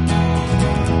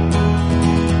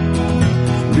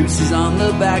 Lucy's on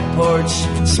the back porch,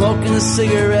 smoking a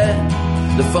cigarette.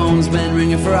 The phone's been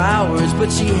ringing for hours,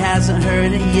 but she hasn't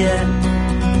heard it yet.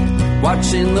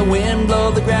 Watching the wind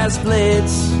blow the grass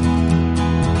blades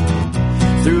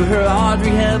through her Audrey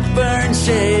Hepburn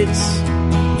shades.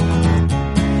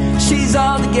 She's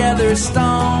altogether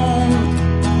stoned,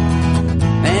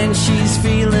 and she's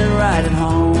feeling right at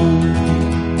home.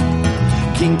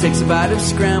 King takes a bite of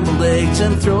scrambled eggs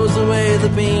and throws away the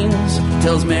beans.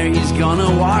 Tells Mary he's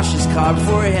gonna wash his car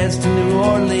before he heads to New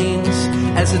Orleans.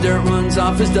 As the dirt runs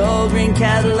off his dull green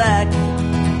Cadillac,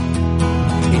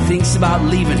 he thinks about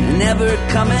leaving and never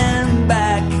coming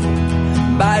back.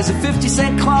 Buys a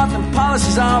 50-cent cloth and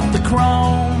polishes off the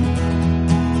chrome.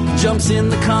 Jumps in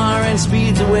the car and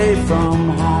speeds away from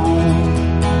home.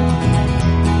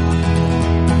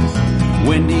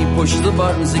 Wendy pushes the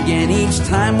buttons again, each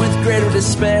time with greater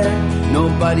despair.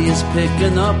 Nobody is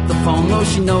picking up the phone, though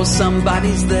she knows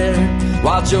somebody's there.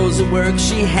 While Joe's at work,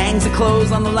 she hangs the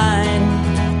clothes on the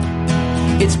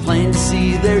line. It's plain to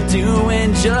see they're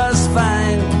doing just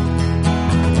fine.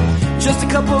 Just a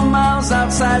couple of miles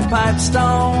outside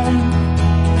Pipestone,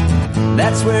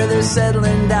 that's where they're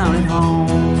settling down at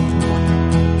home.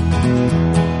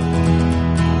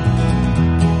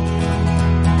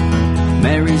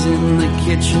 Mary's in the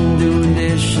kitchen doing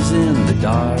dishes in the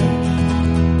dark.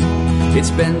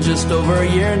 It's been just over a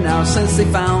year now since they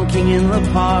found King in the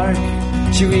park.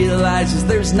 She realizes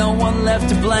there's no one left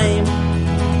to blame.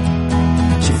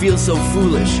 She feels so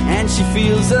foolish and she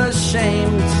feels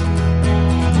ashamed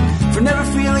for never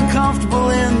feeling comfortable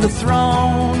in the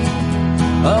throne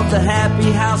of the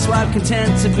happy housewife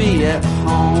content to be at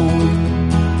home.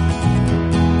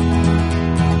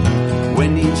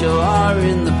 Wendy and Joe are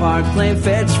in the park playing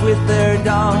fetch with their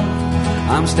dog.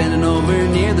 I'm standing over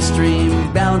near the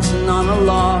stream, balancing on a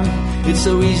log. It's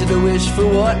so easy to wish for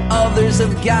what others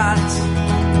have got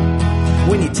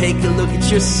when you take a look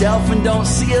at yourself and don't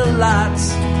see a lot.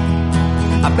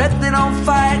 I bet they don't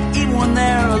fight even when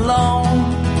they're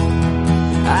alone.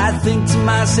 I think to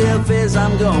myself as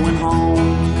I'm going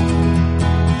home.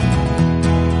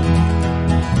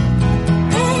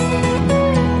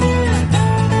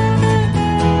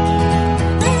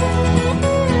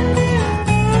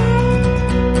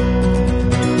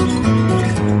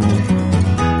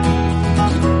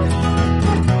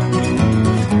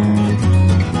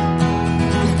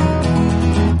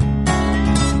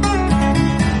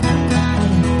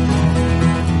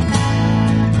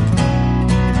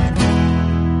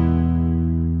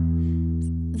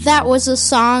 That was a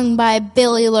song by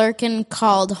Billy Lurkin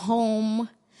called Home.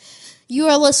 You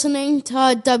are listening to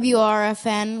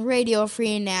WRFN, Radio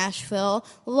Free Nashville,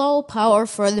 low power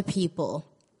for the people.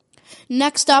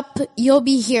 Next up, you'll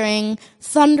be hearing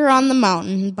Thunder on the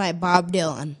Mountain by Bob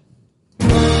Dylan.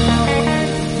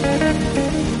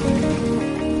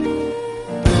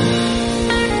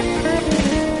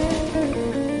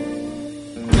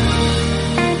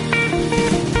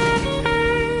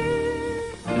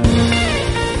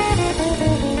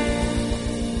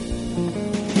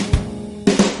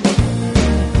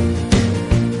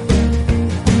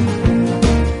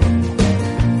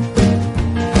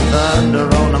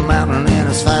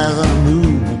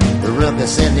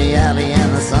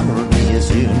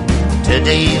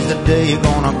 Today's the day you're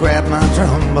gonna grab my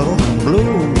trombone and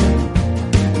blow.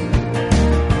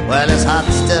 Well, it's hot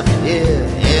stuff here,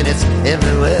 and it's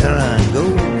everywhere I go.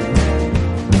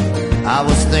 I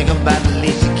was thinking about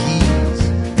Alicia Keys.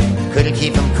 Couldn't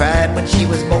keep from crying when she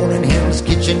was born in Hell's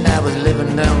Kitchen. I was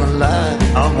living down the line.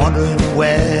 I'm wondering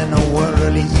where in the world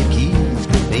Alicia Keys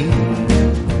could be.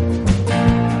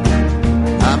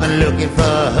 I've been looking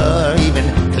for her even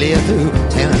clear through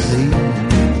Tennessee.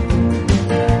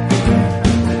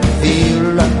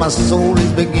 Feel like my soul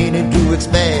is beginning to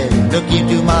expand. Look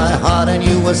into my heart and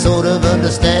you will sort of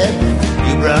understand.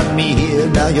 You brought me here,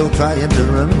 now you're trying to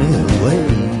run me away.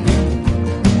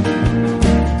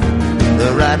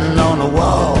 The writing on the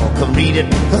wall, come read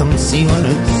it, come see what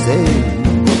it says.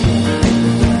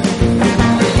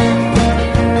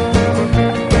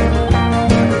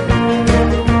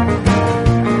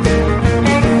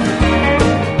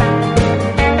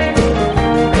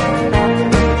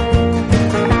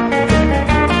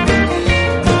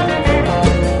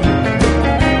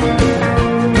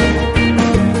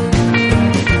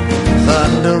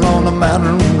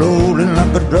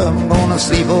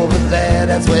 Sleep over there,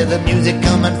 that's where the music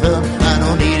coming from. I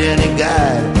don't need any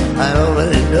guide, I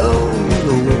already know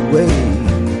the way.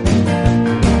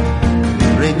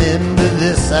 Remember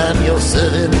this, I'm your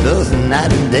servant both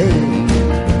night and day.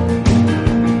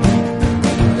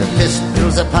 The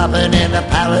pistols are popping and the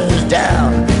power's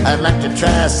down. I'd like to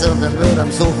try something, but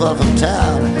I'm so far from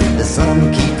town. The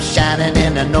sun keeps shining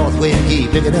and the north wind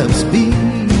keeps picking up speed.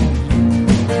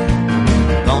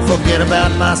 Don't forget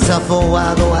about myself for a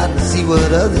while, go out and see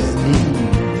what others need.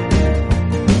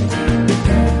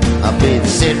 I've been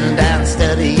sitting down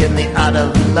studying the art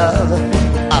of love.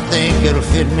 I think it'll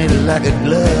fit me like a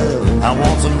glove. I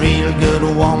want some real good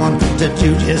woman to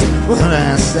do just what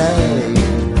I say.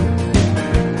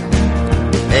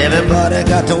 Everybody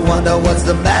got to wonder what's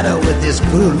the matter with this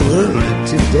cruel world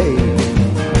today.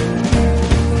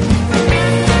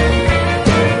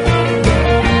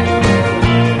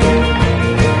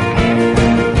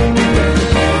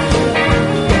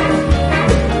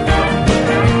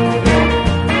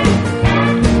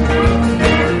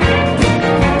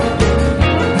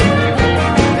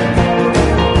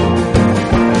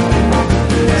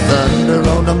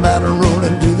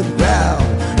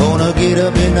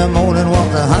 In the morning,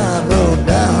 walk the high road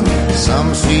down.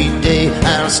 Some sweet day,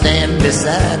 I'll stand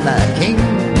beside my king.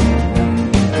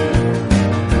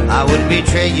 I would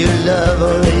betray your love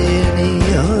or any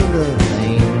other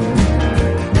thing.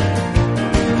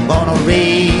 Gonna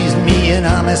raise me an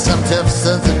army, some tough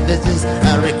sons of bitches.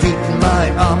 I recruit my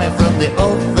army from the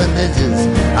orphanages.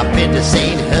 I've been to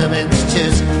St. Herman's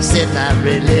Church, said my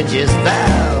religious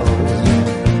vows.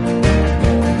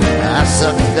 I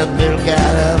sucked the milk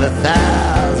out of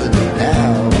 1,000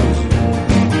 cows.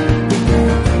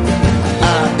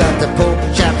 I got the pork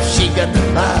chop, she got the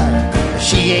pie.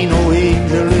 She ain't no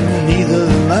angel and neither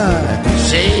am I.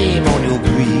 Shame on your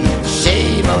greed,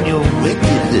 shame on your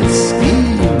wicked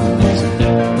schemes.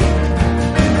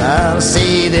 I'll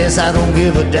say this, I don't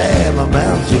give a damn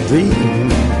about your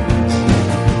dreams.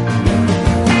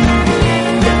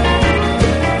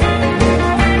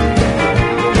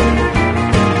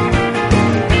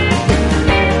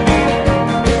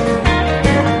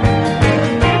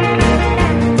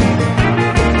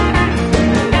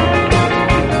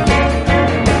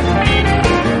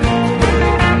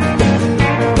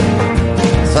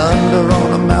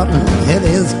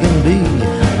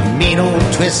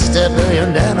 Twister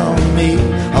burning down on me.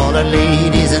 All the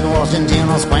ladies in Washington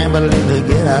are scrambling to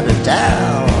get out of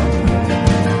town.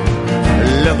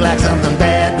 Look like something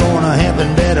bad gonna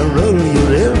happen. Better roll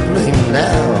your airplane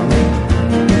down.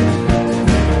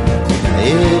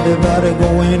 Everybody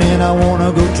going and I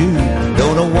wanna go too.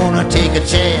 Don't wanna take a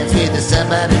chance with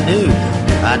somebody new.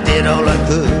 I did all I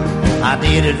could, I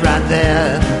did it right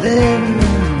there and then.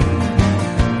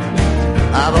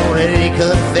 I've already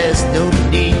confessed, no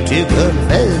need to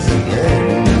confess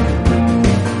again.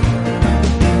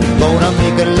 Gonna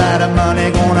make a lot of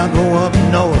money, gonna go up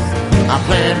north. I'll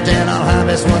plant and I'll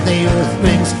harvest what the earth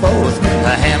brings forth.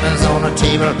 The hammers on the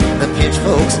table, the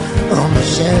pitchforks on the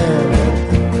shelf.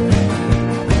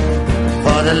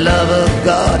 For the love of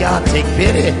God, God take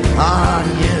pity on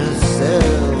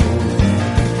yourself.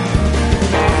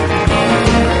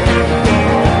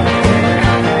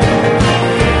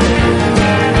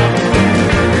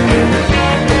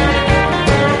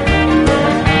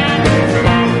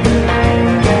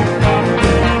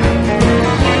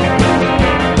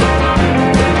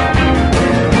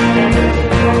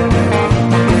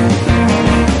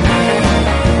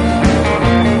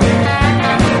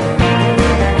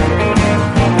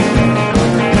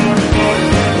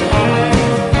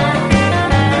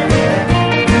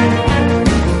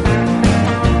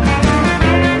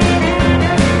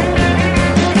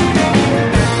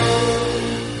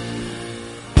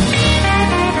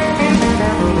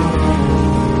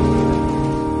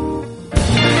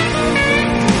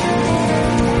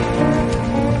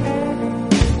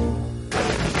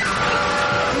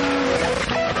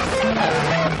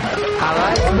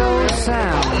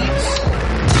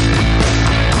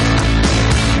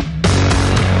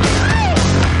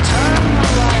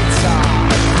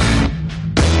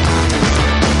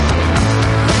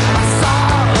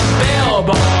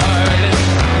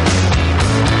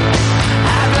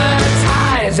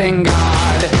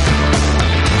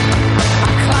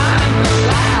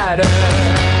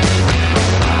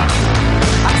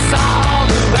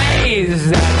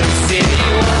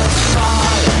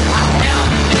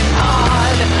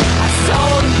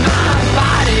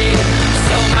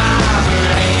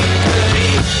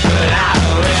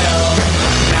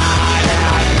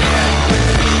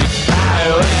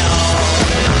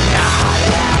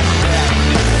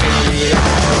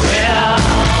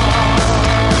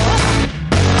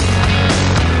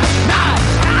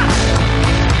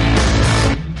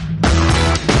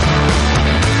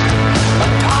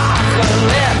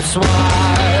 this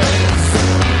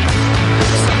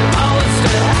was supposed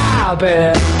to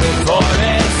happen before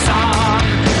this song.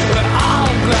 We're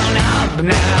all grown up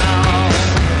now.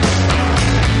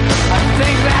 I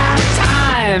think that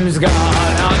time's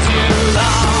gone on too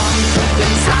long. The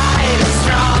tide is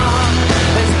strong.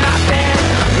 There's nothing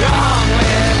wrong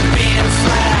with being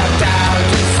slapped out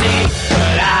to sea,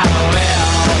 but I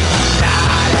will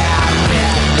not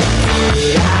admit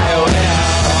defeat. I will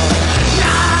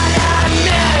not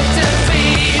admit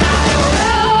defeat. I will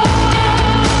not.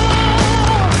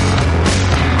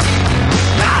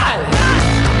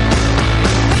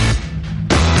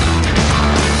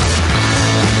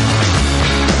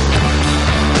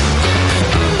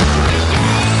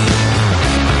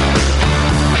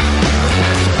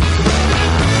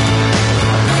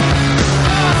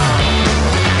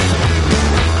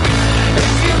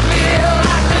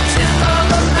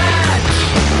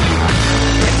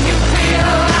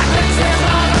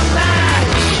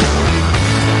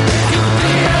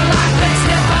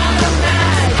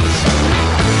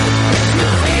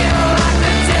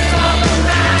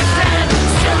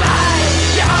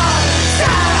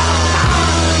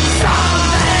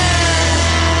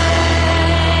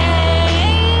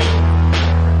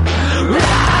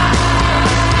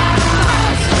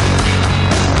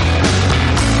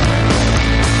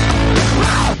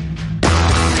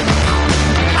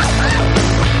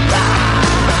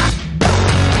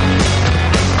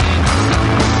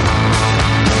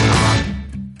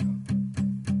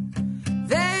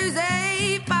 There's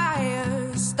a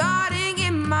fire starting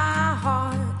in my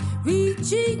heart,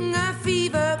 reaching a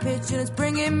fever pitch, and it's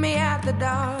bringing me out the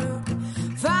dark.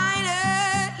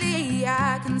 Finally,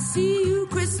 I can see you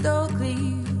crystal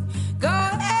clear. Go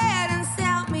ahead and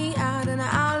sell me out, and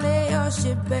I'll lay your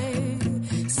ship bare.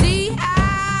 See,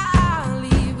 I'll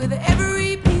leave with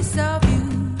every piece of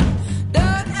you.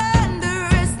 Don't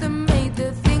underestimate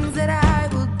the things that I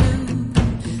will do.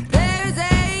 There's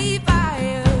a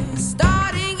fire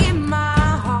starting in my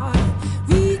heart,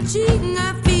 reaching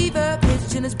a fever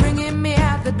pitch, and it's bringing me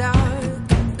out the dark.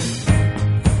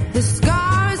 The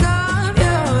scars of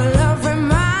your love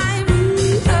remind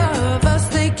me of us.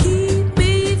 They keep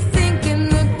me thinking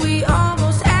that we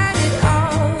almost had it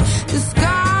all. The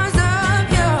scars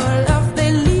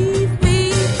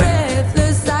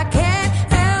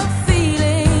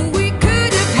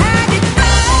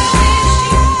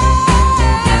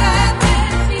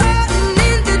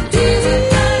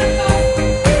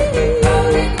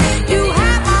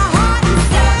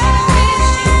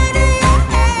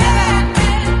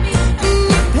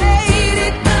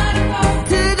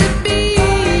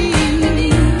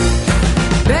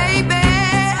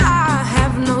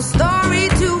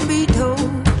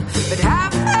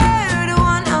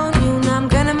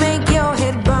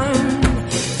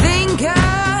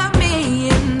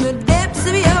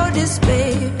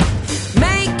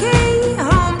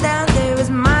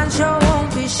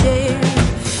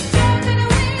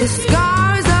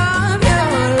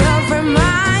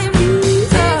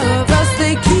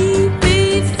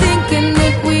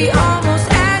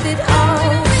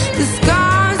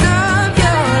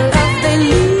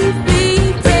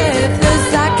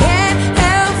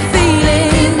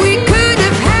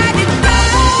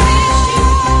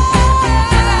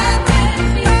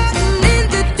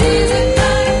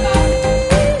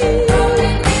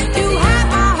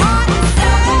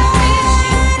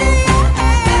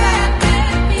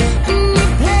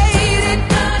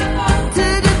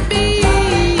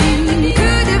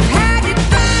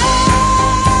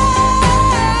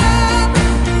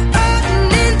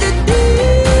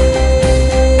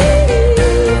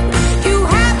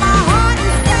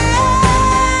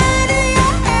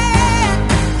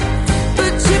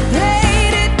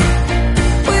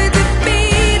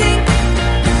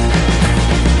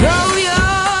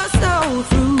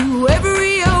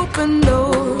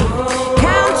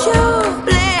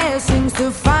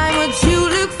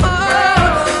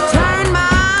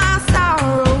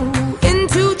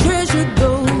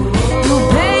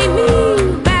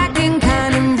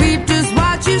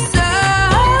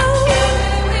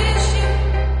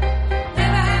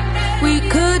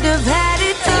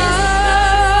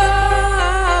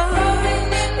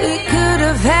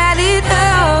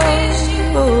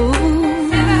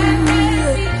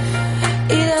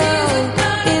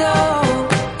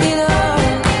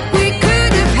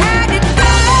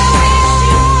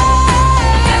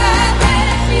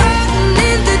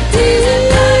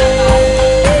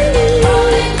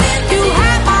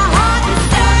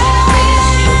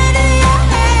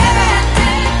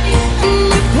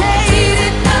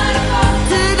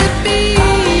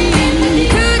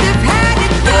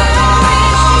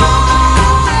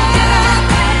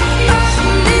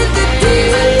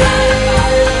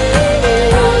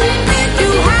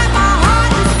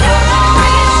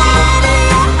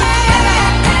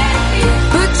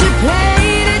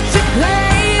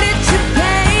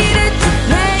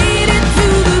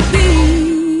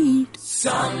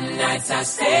I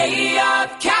stay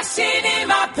up, cashing in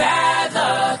my bad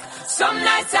luck. Some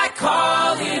nights I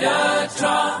call it a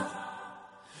draw.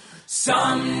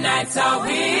 Some nights I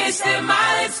wish that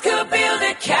my lips could build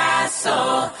a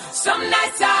castle. Some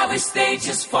nights I wish they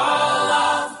just fall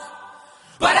off.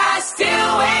 But I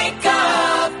still wake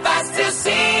up, I still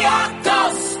see your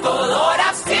gospel. Lord,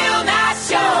 I'm still not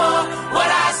sure what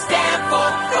I stand for.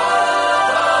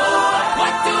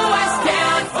 What do I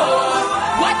stand for?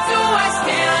 What do I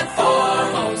stand for?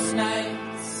 Most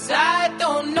nights I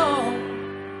don't know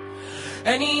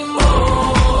anymore.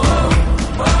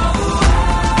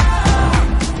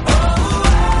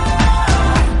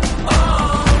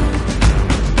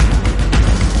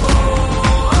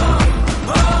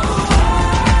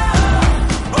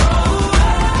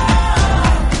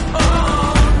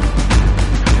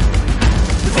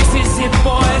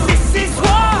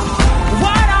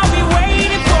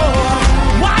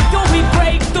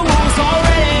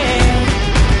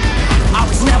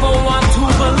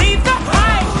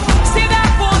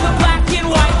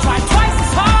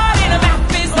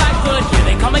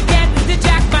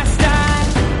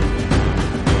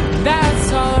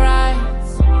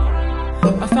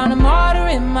 Found a martyr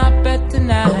in my bed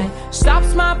tonight.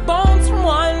 Stops my bones from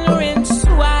wandering. Just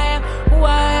who I am, who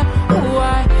I am, who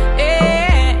I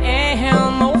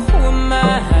am. Oh, who am I?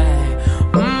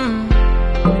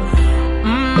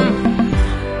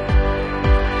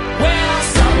 Well,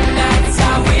 some nights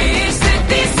I wish that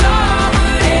this all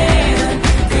would end,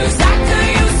 'cause I could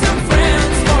use some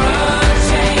friends for a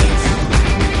change.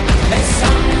 And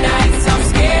some nights I'm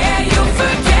scared you'll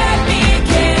forget me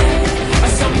again.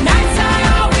 Or some nights I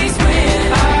always win.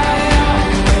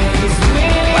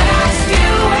 But I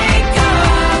still wake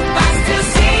up, I still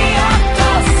see your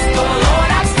gospel.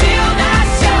 Lord, I'm still not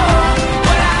sure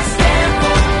what I stand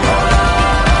for.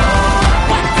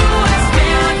 What do I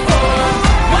stand for?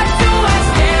 What do I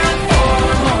stand for?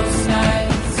 Most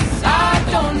nights I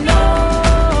don't know.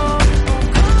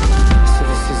 So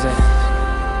this is it.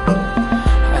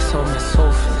 I sold my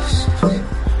soul for this.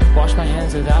 Wash my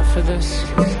hands of that for this.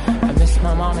 I miss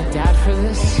my mom and dad for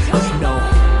this. No.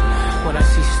 When I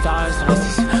see stars,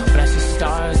 when I see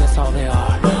stars, that's all they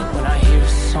are. When I hear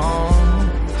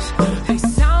songs, They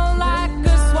sound like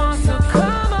a swan, so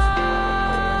come on.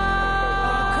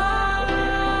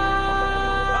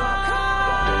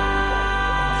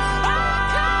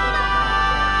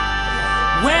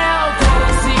 Well,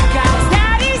 those sick guys,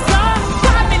 daddy's on.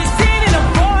 5 minutes in and I'm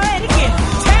bored again.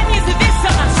 10 years of this,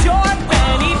 I'm not sure if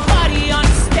anybody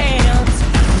understands.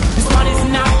 This one is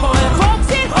not for the folks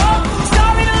at home.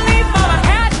 Sorry to leave, mom, I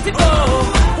had to go.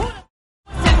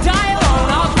 To die alone,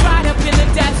 all dried up in the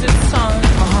desert sun.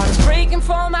 My heart is breaking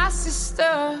for my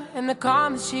sister and the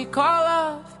calm that she called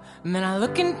love. And then I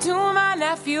look into my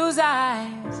nephew's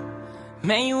eyes.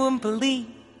 Man, you wouldn't believe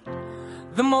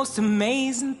the most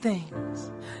amazing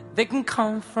things that can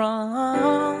come from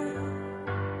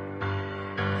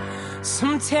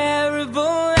some terrible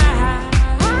lies.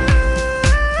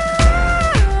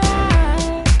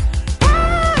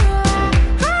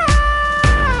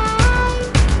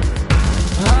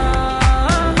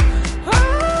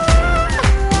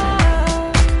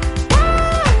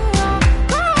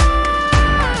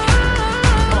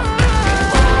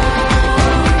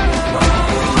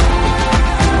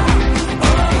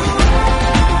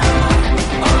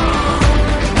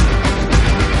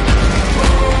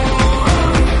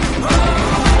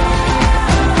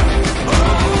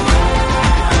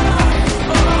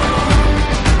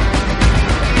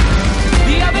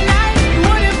 The other night, you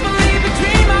wouldn't believe a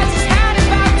dream I just had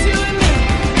about you and me.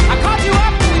 I called you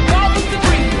up and we both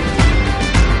agreed.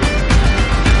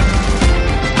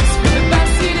 It's for the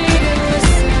best you didn't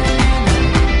listen.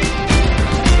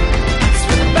 It's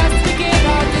for the best to get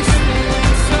our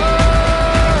distance. Oh,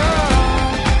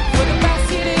 for the best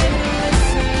you didn't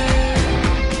listen.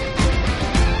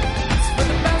 It's for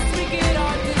the best we get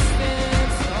our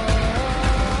distance. Oh.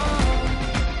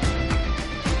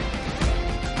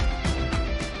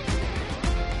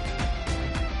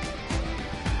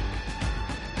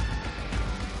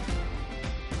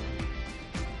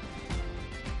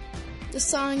 The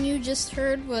song you just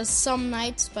heard was Some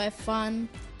Nights by Fun.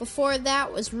 Before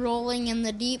that was Rolling in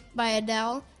the Deep by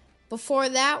Adele. Before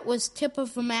that was Tip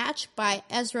of a Match by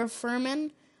Ezra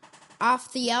Furman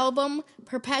off the album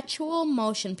Perpetual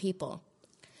Motion People.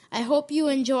 I hope you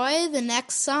enjoy the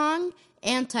next song,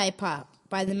 Anti-Pop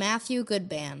by the Matthew Good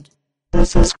Band.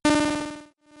 This is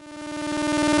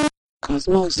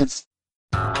Cosmosis.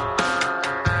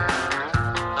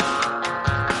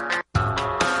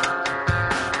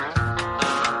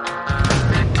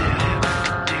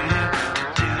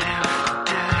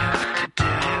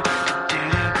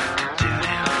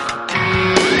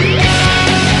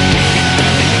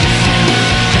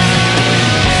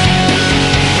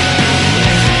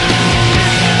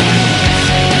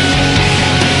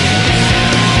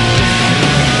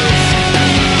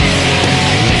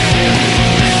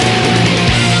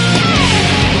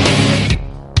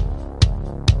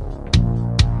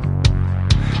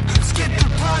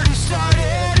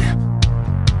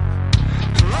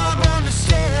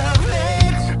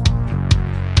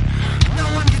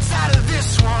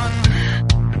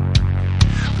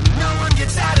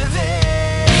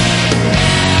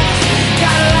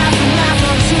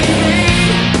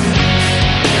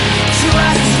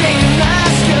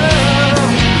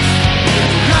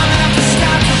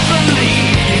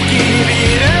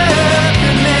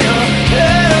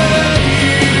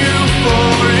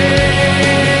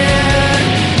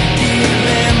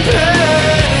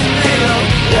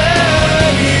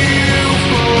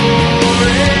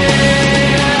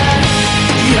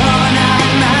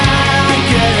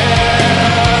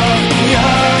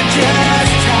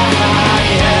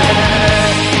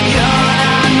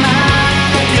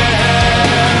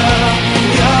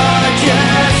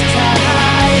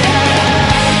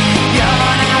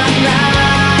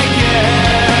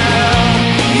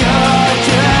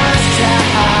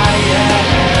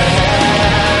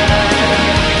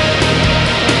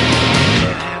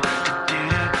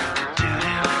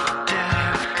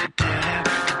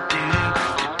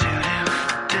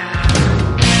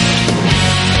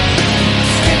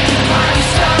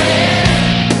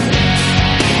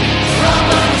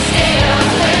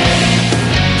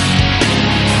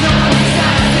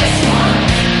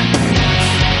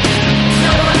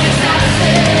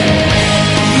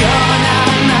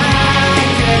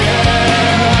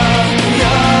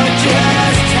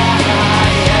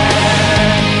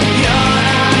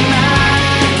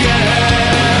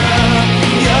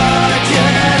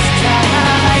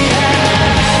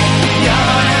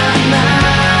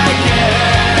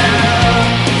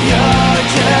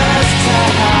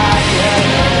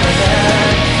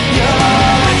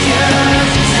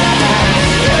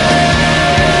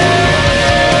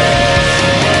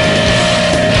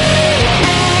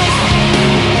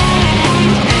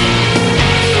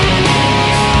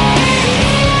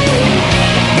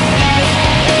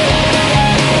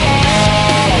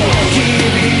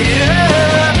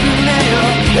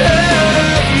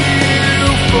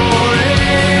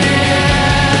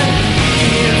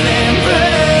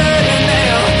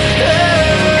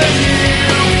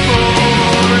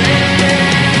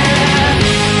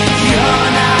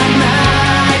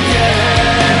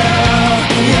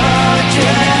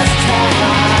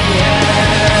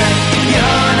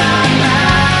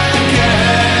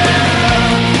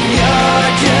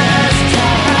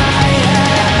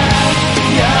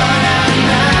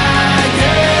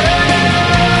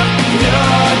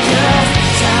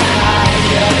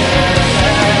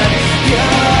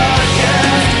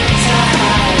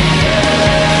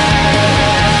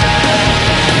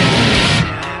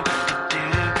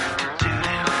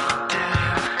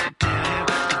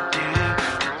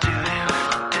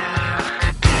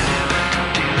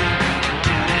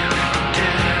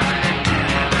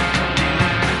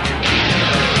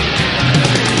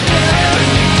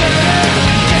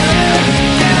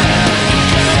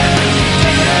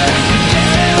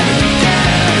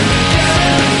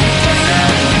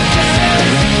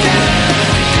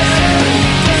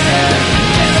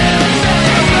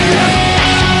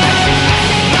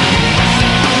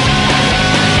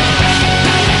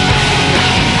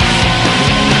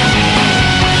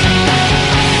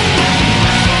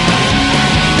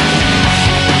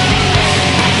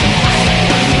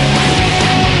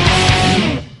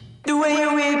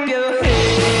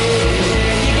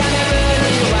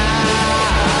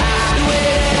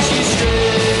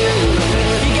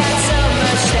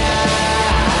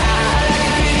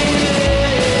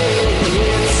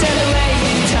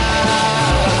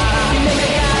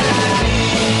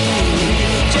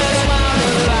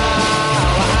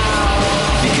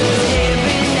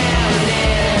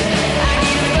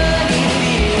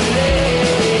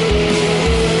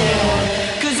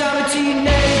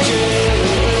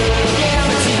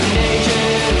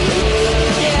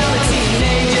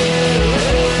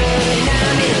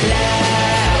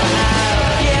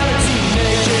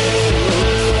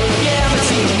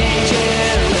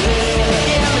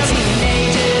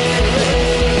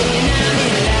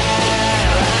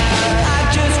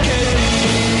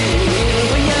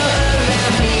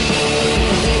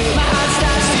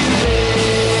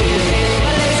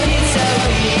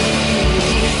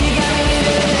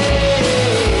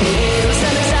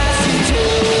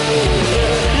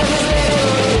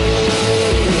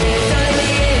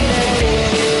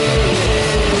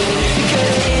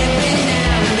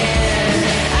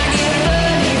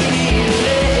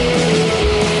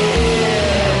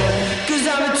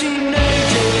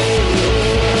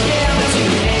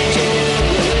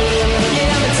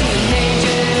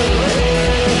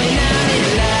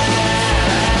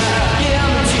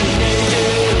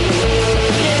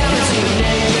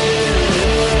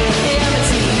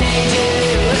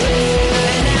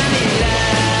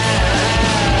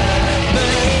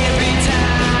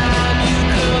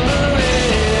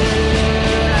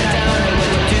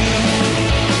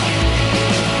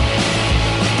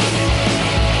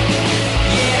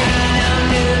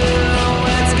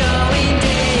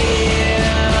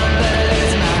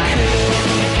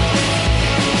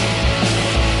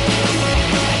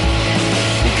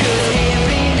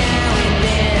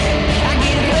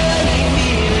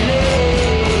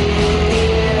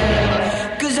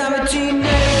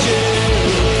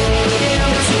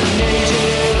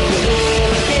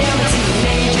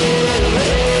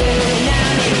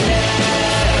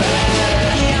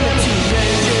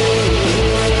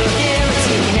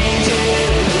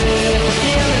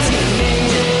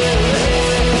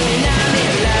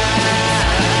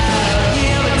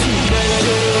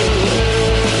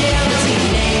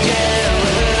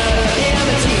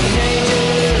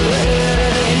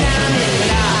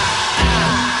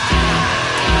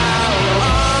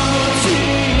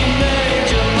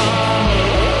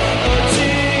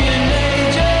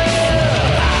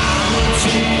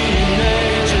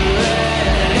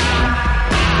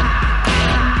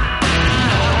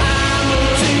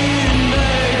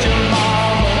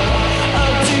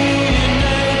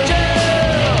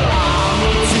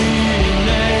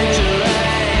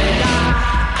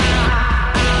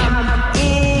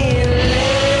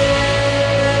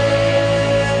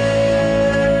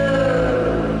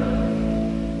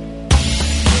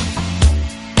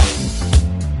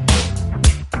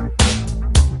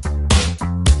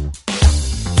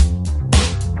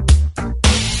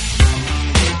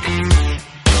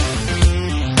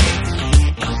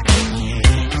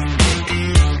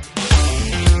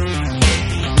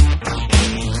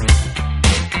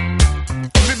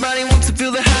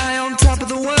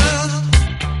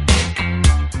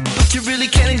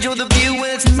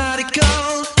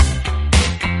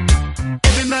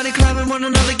 one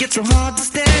another gets so hard to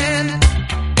stand.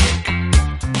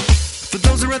 For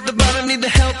those who are at the bottom need the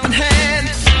helping hand.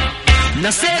 And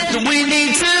I said that we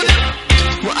need to,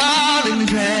 we're all in the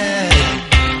crowd.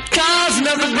 Cause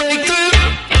another breakthrough,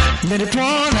 let it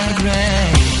pour like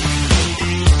rain.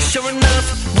 Sure enough,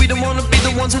 we don't wanna be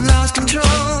the ones who lost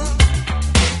control.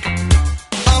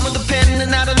 I'm with the pen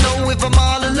and I don't know if I'm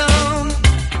all alone.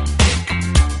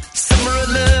 Summer of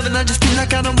love and I just feel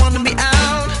like I don't wanna be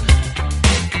out.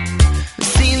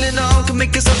 Seeing it all can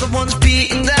make us other ones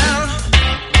beaten down.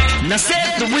 And I said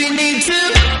that we need to,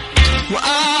 we're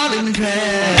all in the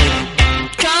crowd.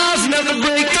 Cause another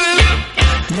breakthrough,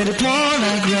 let it pour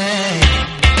like rain.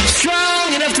 Strong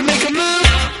enough to make a move,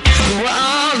 we're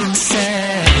all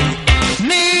inside.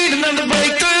 Need another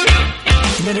breakthrough,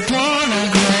 let it pour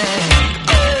like rain.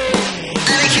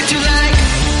 And it hit you like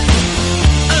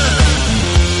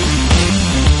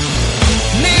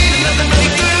need another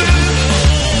breakthrough.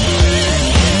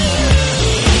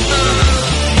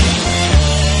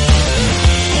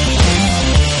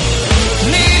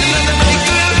 Need another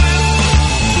breakthrough.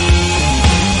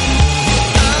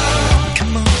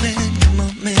 Come on, man, come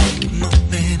on, man, come on,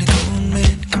 man, come on,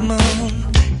 man, come on.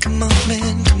 Come on,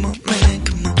 man, come on, man,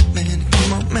 come on, man,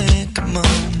 come on, man, come on.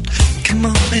 Come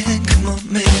on, man, come on,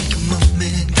 man, come on,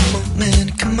 man, come on, man,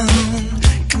 come on.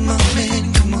 Come on,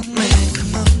 man, come on, man,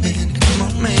 come on, man, come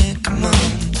on, man, come on.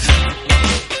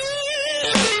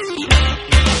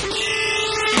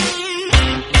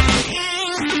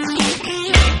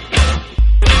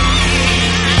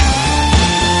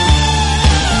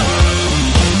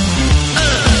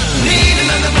 Need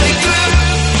another breakthrough.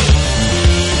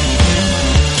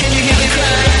 Can you hear me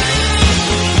cry?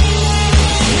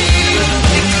 Need another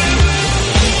breakthrough.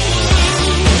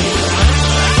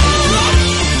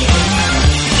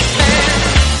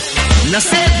 And I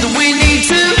said that we need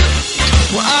to,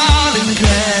 we're all in the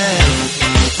crowd.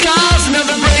 Cause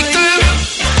another breakthrough,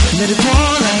 let it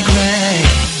pour like rain.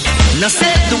 And I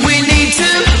said that we need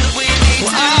to,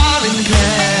 we're all in the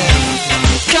crowd.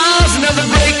 Cause another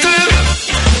breakthrough,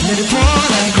 let it pour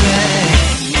like rain.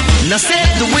 And I said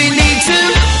that we need to,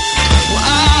 we're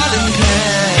all in the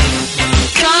crowd.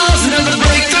 Cause another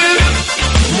breakthrough,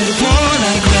 let it pour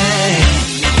like rain.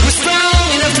 We're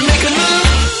strong enough to make a move.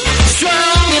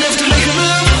 Strong enough to make a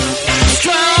move.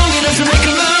 Strong enough to make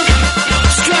a move.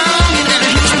 Strong enough to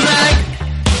hit you like.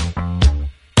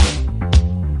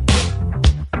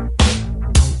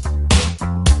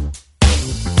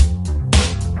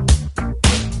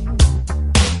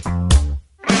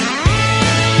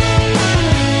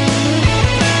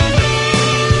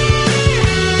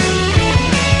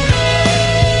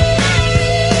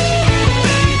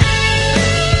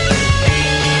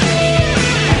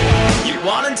 You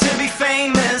wanted to be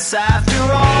famous after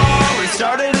all. It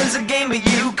started as a game, but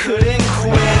you couldn't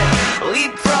quit.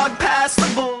 Leapfrog past the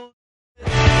bull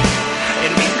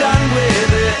and be done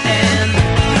with it. And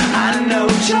I know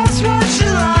just what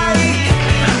you like.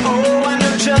 Oh, I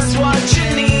know just what you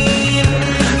need.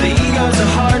 The ego's a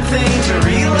hard thing to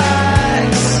relax,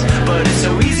 but it's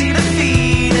so easy to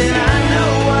feed. And I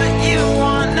know what you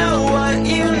want, know what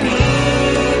you need.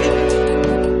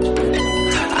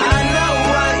 I know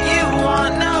what you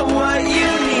want, know what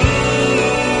you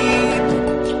need.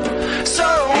 So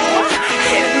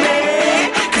hit me,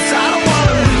 'cause I don't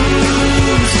wanna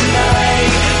lose tonight.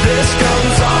 This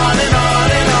goes on and on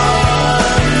and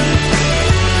on,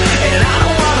 and I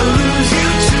don't wanna lose you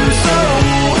too. So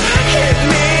hit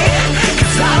me,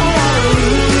 'cause I don't wanna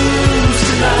lose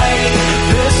tonight.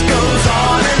 This goes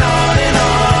on and on and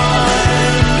on,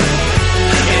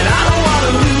 and I don't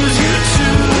wanna lose you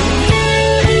too.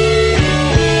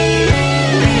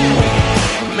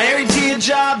 Married to your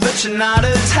job, but you're not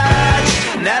attached.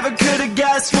 Never could have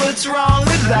guessed what's wrong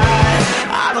with that.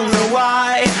 I don't know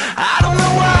why, I don't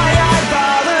know why I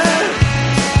bothered.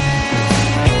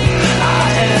 I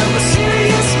am a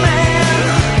serious man.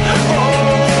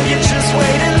 Oh, you just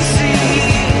wait and see.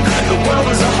 The world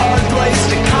is a hard place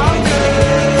to conquer,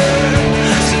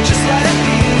 so just let it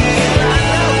be. And I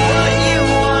know what you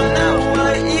want, know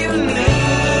what you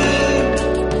need.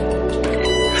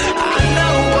 I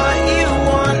know what you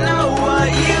want, know what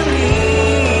you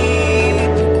need.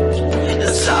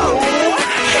 So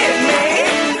hit me,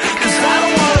 'cause I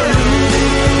don't wanna lose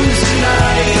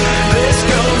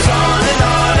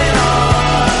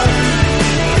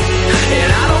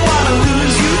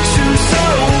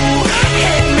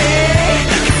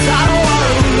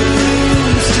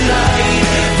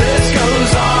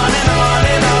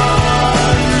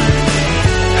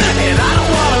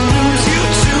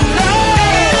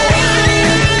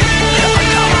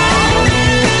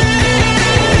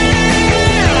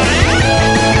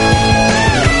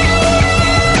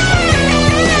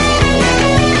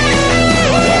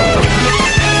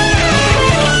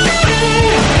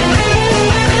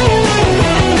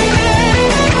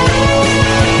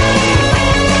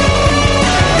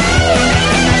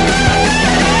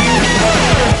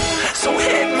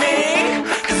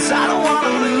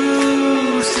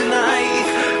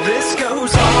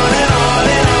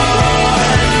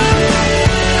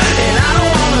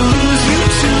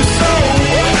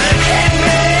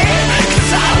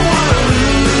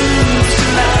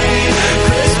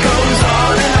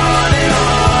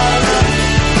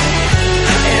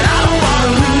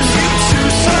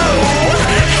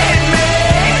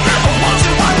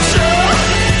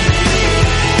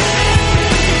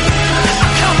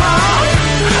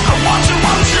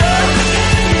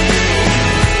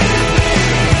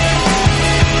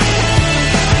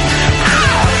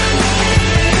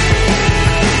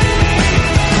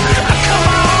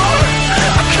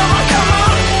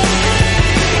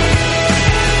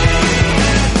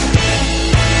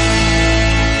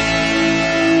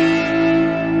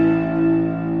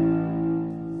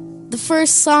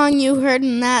first song you heard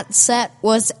in that set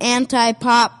was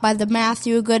Anti-Pop by the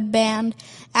Matthew Good Band.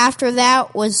 After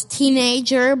that was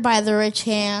Teenager by the Rich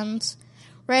Hands.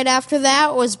 Right after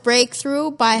that was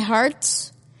Breakthrough by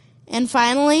Hearts. And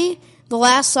finally, the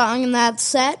last song in that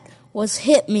set was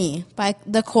Hit Me by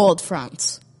the Cold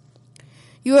Fronts.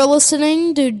 You are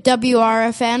listening to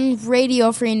WRFN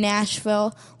Radio Free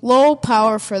Nashville, low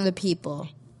power for the people.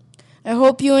 I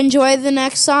hope you enjoy the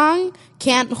next song,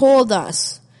 Can't Hold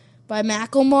Us, by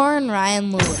Macklemore and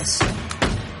Ryan Lewis. Hey.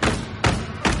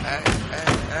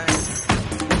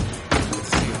 Good to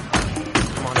see you.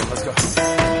 Come on in, let's go.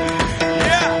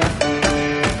 Yeah!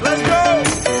 Let's go!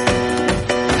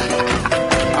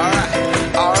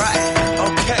 Alright,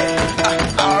 okay.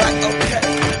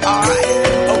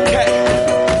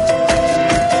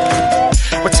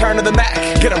 Return to the Mac.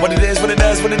 Get up what it is, what it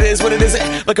does, what it is, what it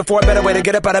isn't. Looking for a better way to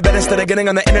get up out of bed instead of getting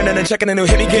on the internet and checking a new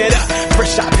hit. Me get up.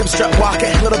 First shot, come strut walking.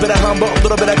 A little bit of humble, a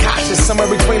little bit of cautious. Somewhere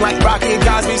between like Rocky and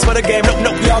Cosby's for the game.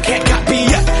 Nope, y'all can't copy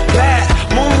yet. Glad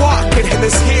moonwalking, and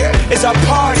this here is our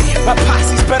party. My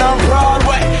posse's been on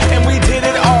Broadway, and we did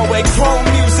it all way. Chrome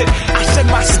music. I shed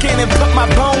my skin and put my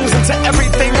bones into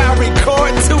everything I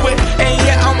record to it. And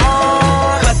yeah, I'm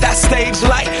on. Let that stage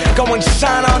light go and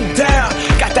shine on down.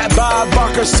 Got that Bob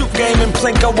Barker suit game and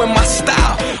Plinko in my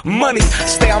style. Money,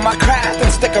 stay on my craft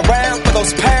and stick around for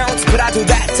those pounds. But I do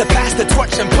that to pass the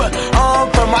torch and put on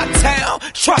for my town.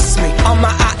 Trust me, on my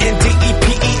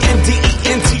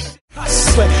INDEPENDENT.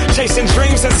 Hustling, chasing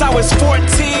dreams since I was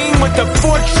 14 with the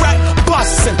 4-track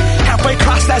bustin'. Halfway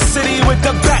across that city with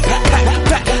the back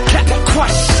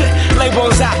crush shit.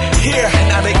 Labels out here,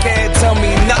 now they can't tell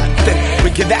me nothing.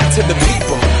 We give that to the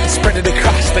people, spread it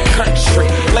across the country.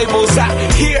 Labels out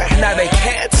here, now they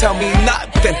can't tell me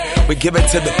nothing. We give it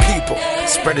to the people,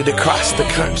 spread it across the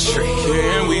country.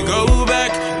 Here we go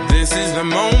back, this is the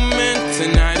moment,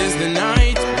 tonight is the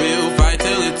night. We'll fight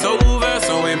till it's over,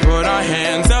 so we put our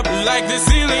hands up like the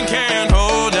ceiling can't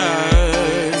hold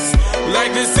us.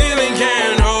 Like the ceiling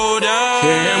can't hold us.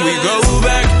 Here we go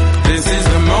back, this is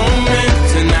the moment,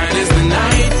 tonight is the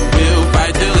night. We'll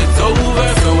fight till it's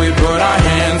over, so we put our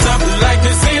hands up like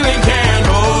the ceiling can't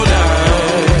hold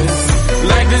us.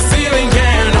 Like the ceiling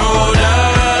can't hold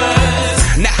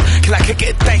us. Nah, can I kick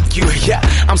it? Thank you, yeah,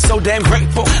 I'm so damn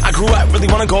grateful. I grew up really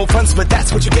wanna go fronts, but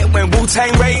that's what you get when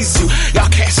Wu-Tang raised you. Y'all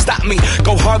can't stop me,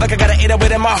 go hard like I got an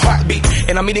 808 in my heartbeat.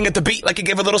 And I'm eating at the beat like it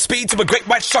gave a little speed to a great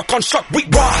white shark on shark. We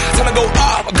raw, time to go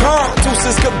up, gone,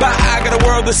 deuces goodbye. I got a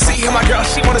world to see, and my girl,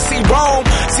 she wanna see Rome.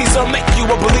 Caesar make you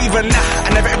a believer, nah,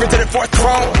 I never ever did it for a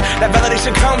throne. That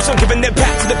validation comes from giving it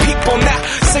back to the people. Now,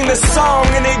 sing this song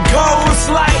and it goes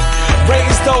like,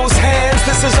 raise those hands,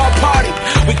 this is our party.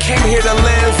 We came here to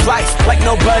live life like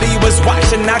nobody was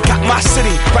watching. I got my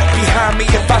city right behind me.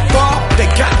 If I fall, they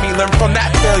got me. Learn from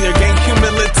that failure, gain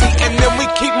humility, and then we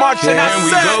keep marching. Can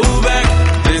we go back?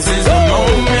 This is the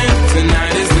moment,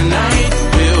 tonight is the night.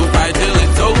 We'll fight till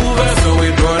it's over, so we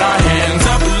put our hands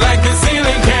up like the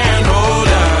ceiling can't hold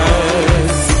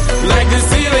us. Like the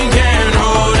ceiling can't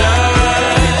hold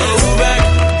us. Go back,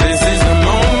 this is the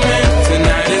moment,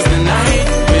 tonight is the night.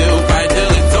 We'll fight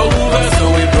till it's over, so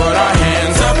we put our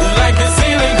hands up like the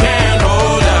ceiling can't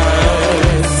hold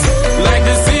us. Like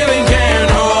the ceiling can't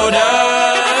hold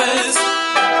us.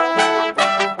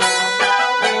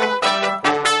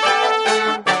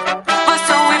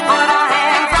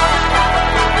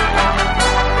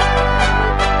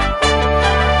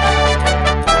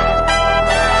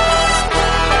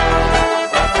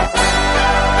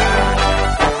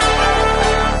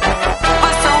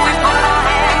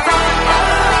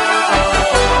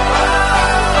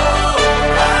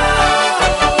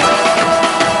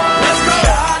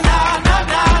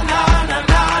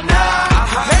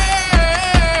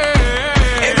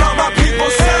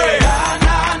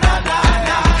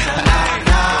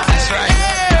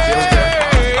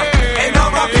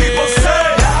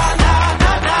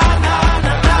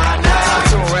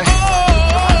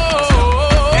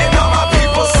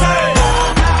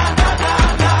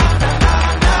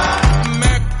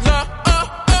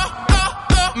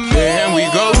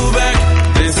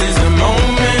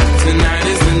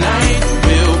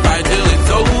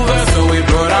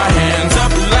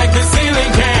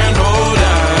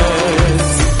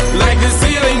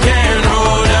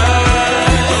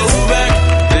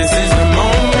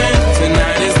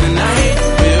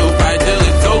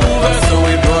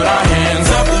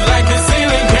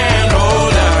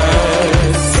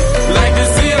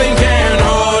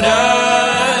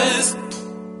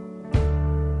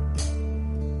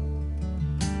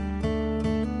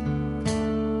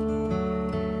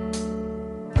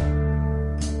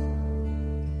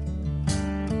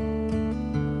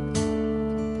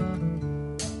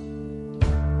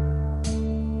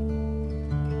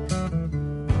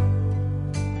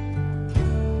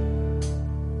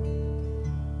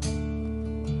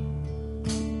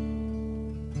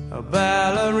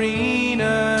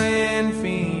 ballerina in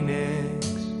Phoenix.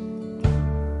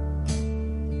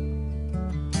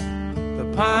 The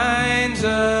pines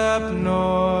up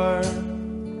north,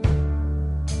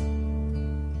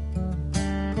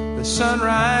 the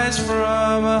sunrise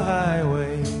from a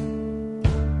highway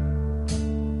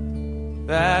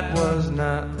that was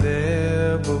not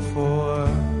there before.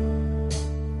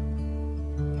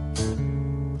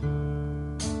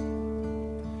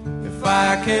 If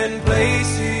I can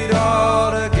place it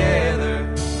all together,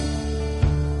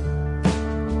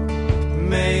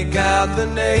 make out the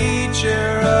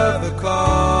nature of the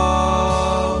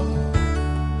call,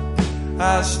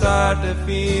 I start to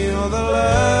feel the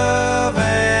love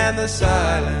and the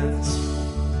silence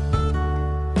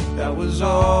that was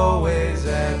always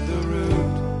at the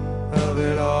root of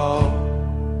it all.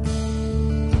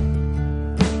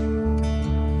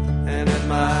 And in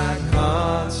my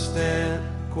constant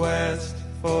quest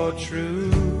for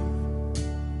truth,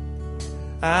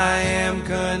 I am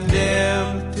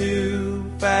condemned to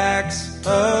facts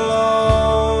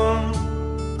alone.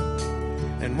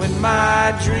 And when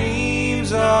my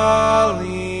dreams all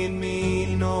lead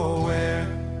me nowhere,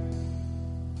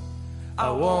 I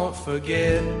won't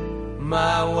forget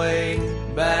my way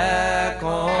back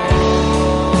home.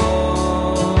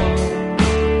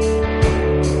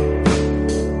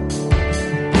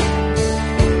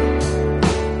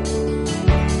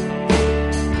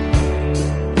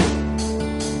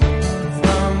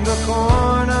 From the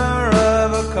corner of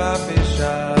a coffee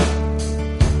shop,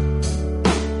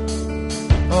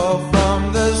 or from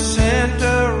the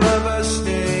center of a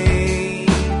stage,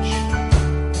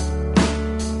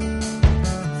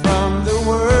 from the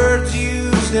words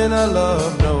used in a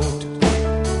love note,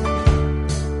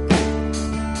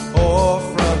 or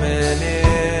from an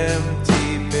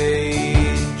empty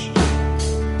page,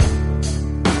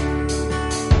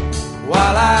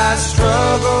 while I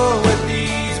struggle with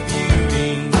these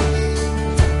beauties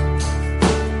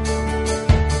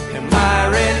and my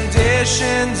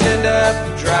renditions end up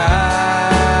dry,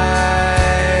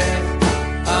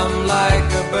 I'm like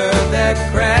a bird that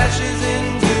crashes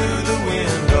into the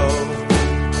window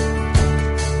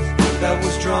that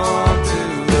was drawn to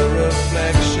the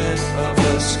reflection of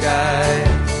the sky.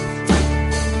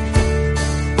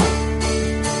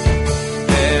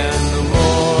 And the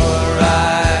more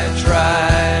I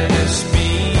try to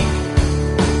speak,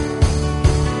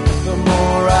 the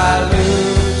more I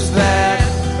lose that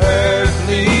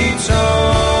earthly tone.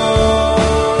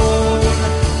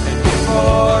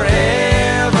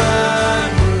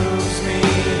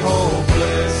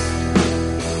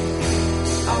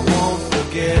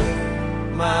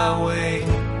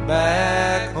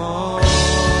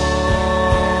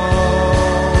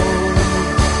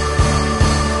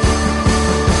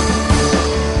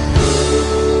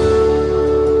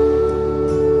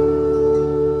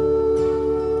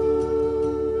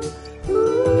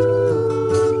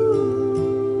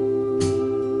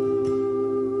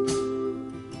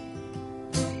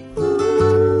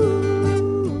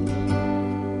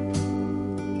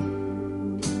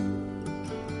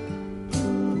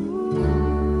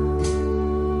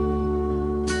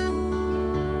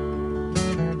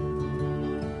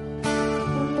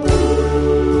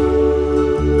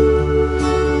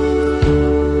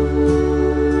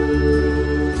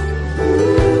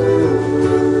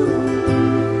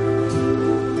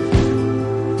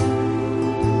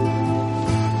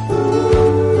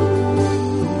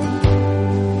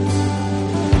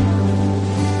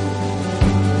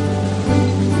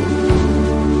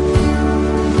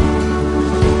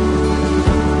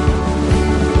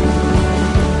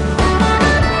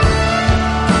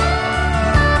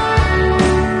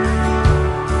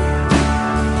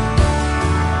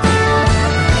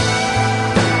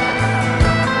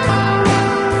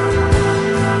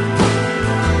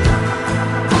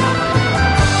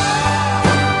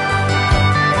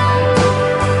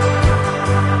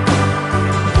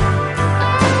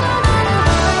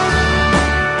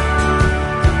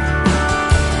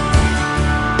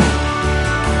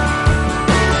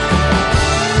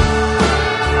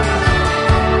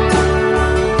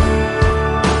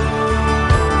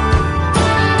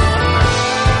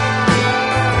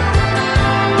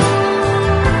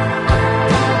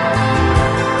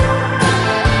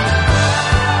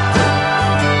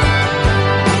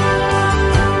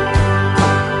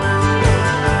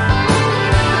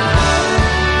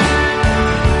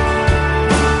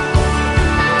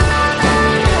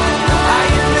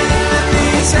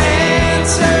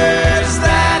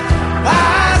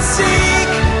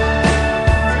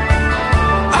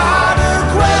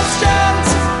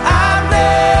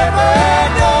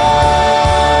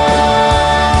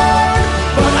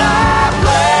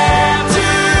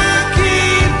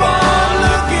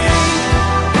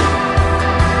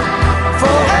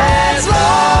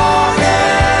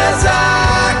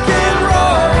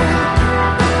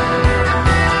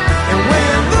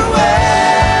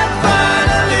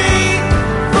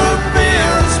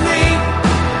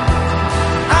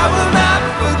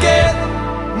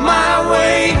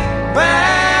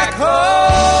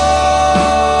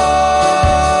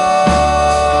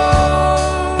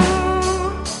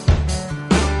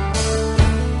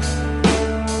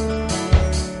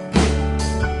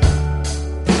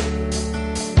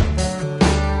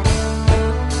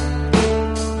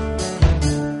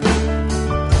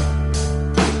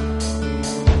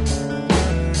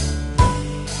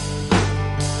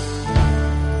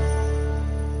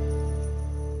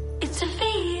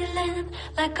 feeling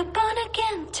like a born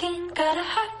again teen. Got a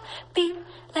heartbeat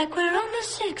like we're on the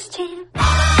 16.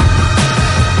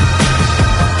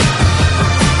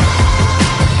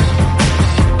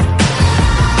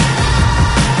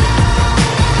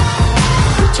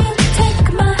 Would you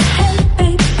take my hand,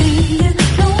 baby? You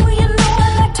know I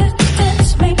like to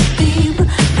dance, maybe. We'll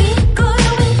be good,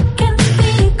 we can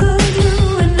be good, you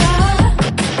and I.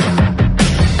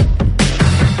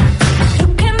 You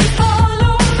can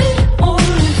follow me, or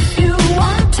if you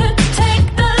want to take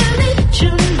the lead,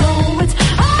 you know it's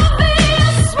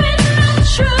obvious we're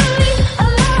naturally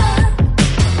alive.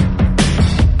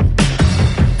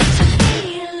 So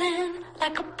feeling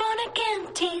like a born again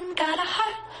teen, got a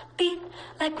heartbeat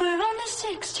like we're on the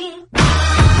 16.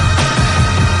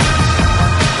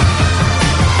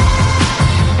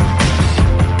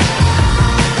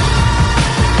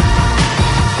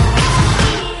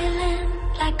 Feeling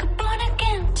like a born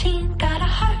again teen, got a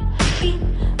heartbeat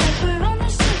like we're on the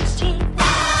 16.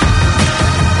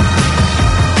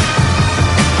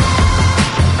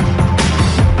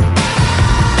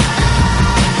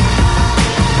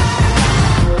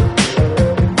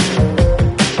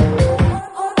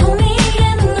 Pull me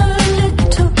in a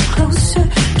little closer.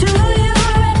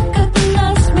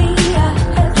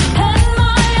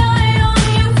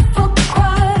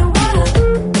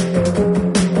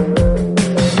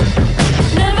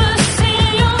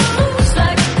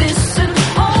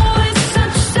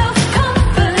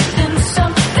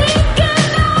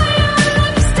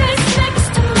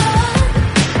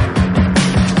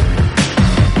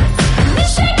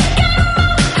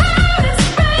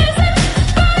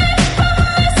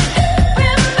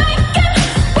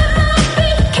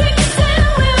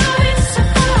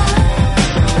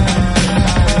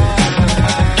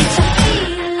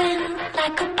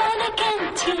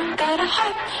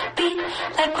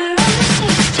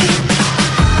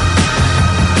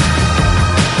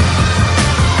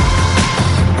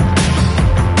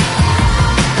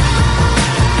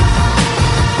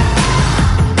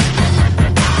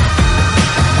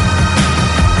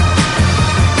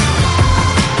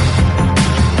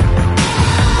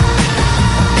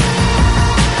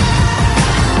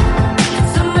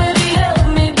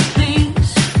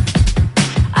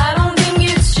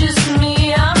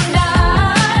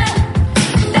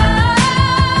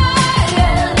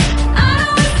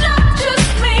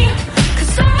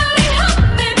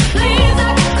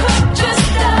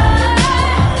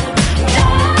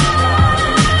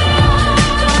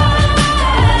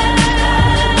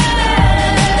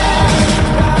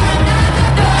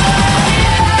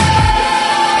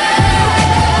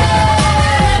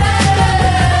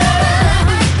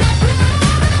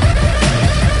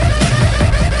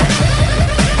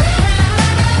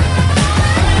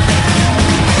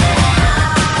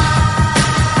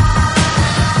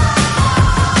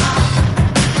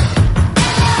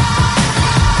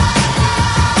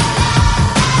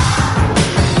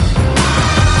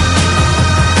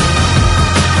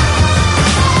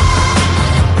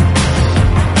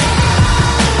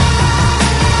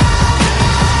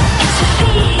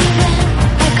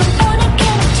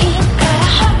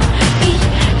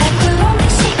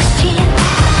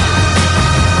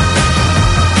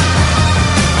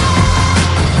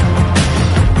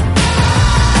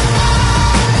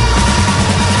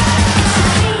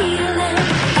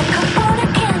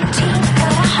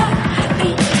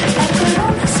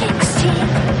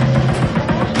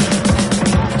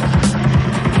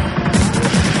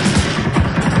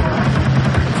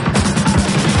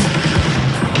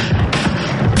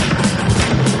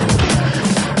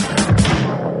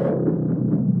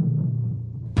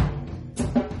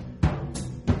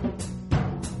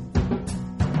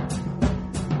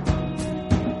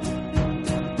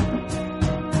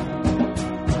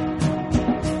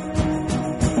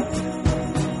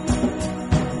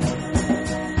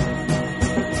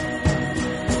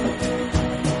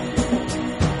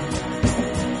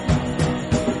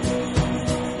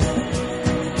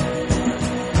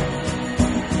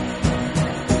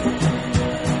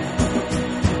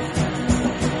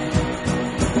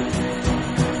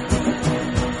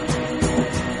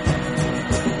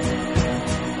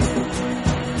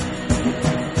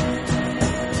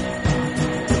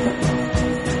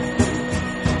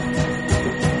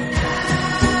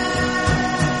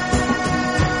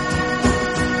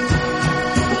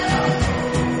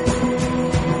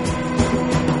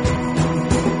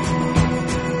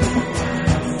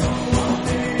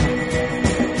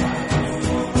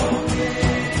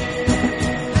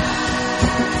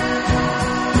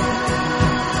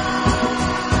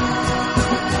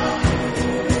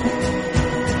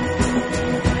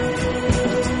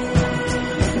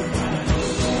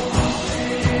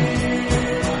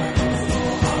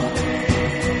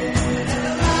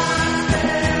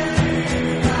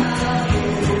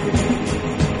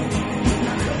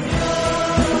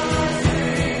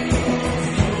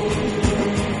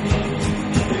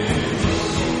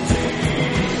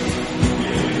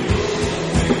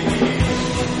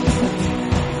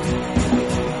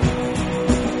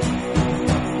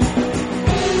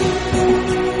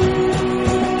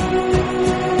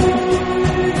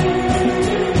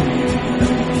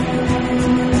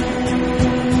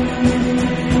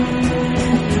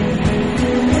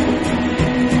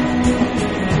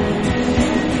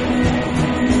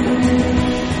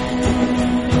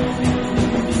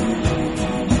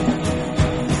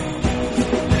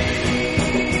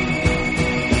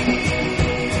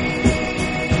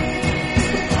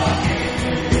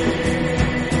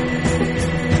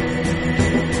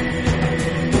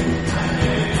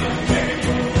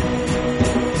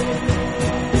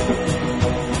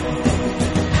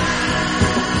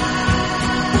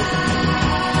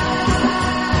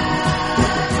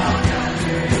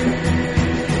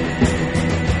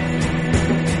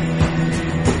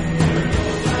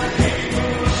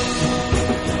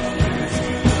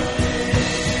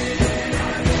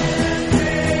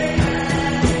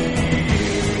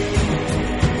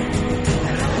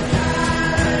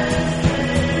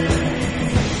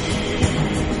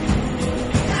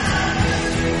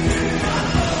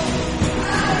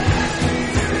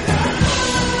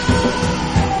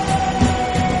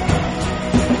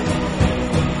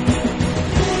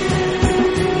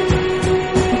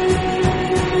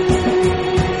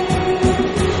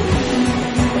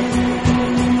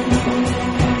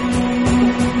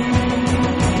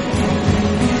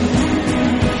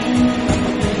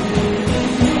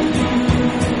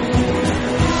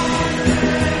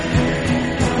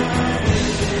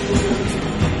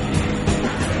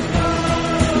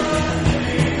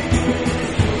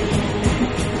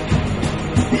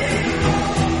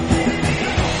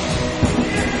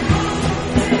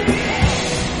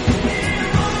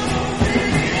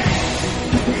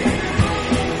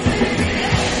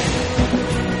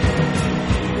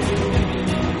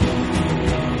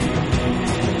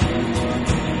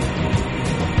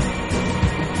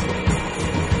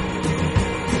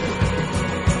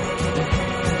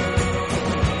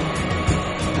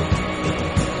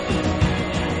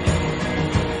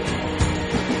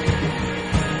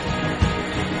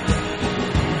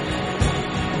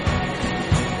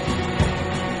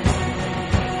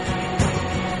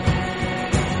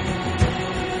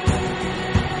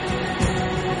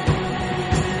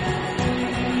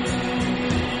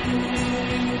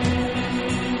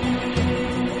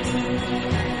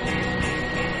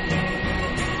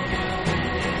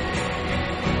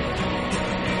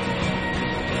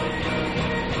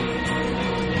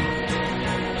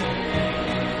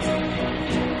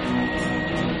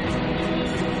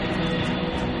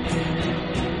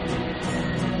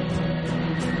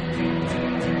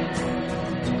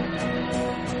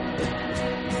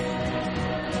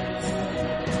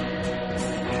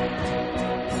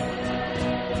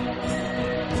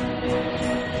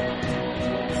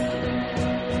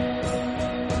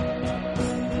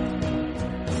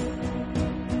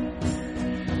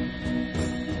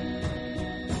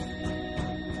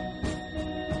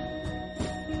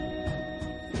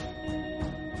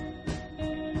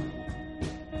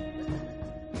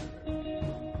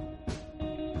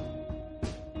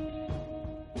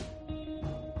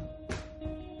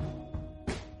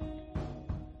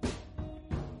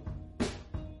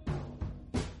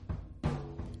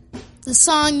 The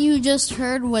song you just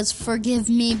heard was Forgive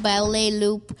Me by Lay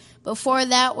Loop. Before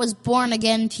that was Born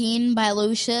Again Teen by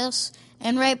Lucius.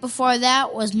 And right before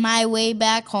that was My Way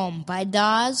Back Home by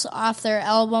Dawes off their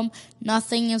album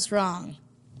Nothing Is Wrong.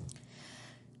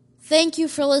 Thank you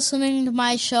for listening to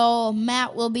my show.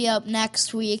 Matt will be up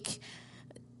next week.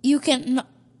 You can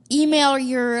email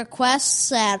your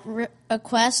requests at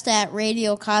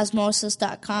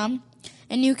radiocosmosis.com.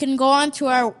 And you can go onto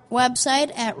our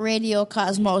website at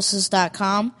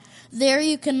radiocosmosis.com. There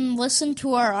you can listen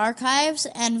to our archives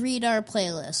and read our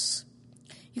playlists.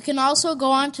 You can also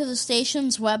go onto the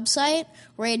station's website,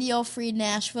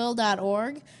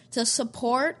 radiofreenashville.org, to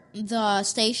support the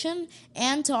station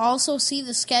and to also see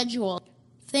the schedule.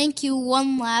 Thank you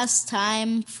one last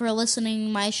time for listening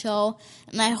to my show,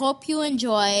 and I hope you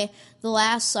enjoy the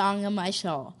last song of my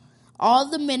show, All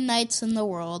the Midnights in the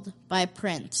World by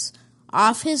Prince,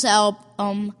 off his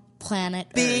album Planet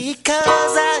Earth. Because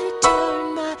I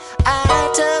turn my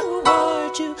eye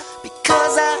toward you,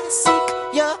 because I seek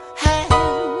your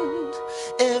hand,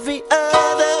 every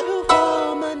other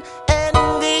woman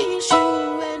envies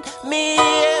you and me,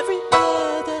 every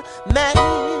other man.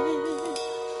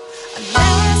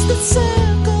 Unless the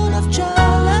circle of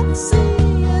jealousy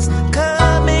is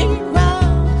coming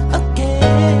round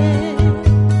again,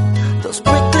 those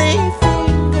prickly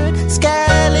fingered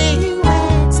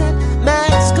scallywags that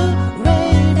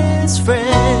masquerade as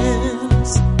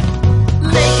friends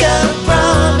make a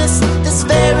promise this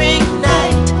very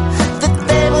night that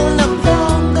they will no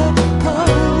longer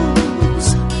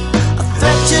pose a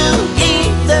threat to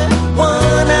either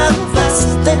one of us.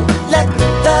 Then let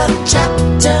the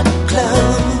chapter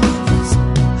close.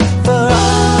 For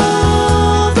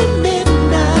all the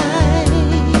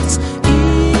midnights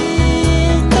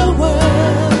in the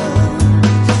world,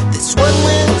 this one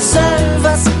will serve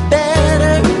us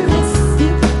better if you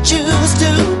choose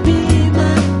to be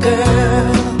my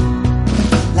girl.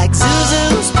 Like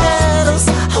Zuzu's petals,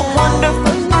 a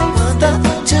wonderful life the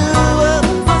two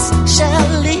of us shall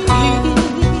lead.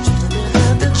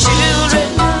 The children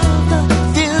of the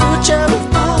future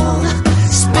of all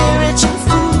spiritual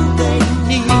food they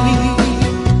need.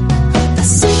 The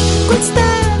secrets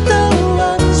that the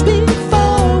ones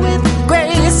before with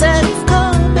grace have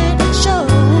come and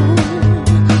shown.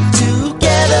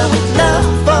 Together with love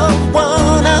for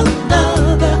one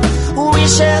another, we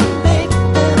shall make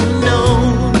them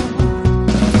known.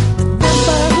 The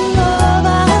number of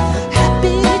our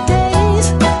happy days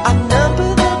outnumber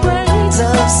the grains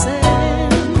of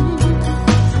sand.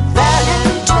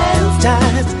 Value 12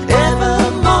 times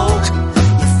evermore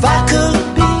if I could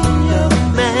be your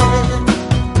man.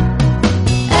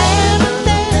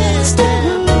 Amethyst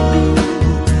and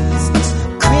rubies,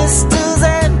 crystals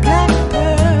and black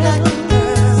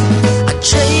pearls, I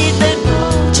trade them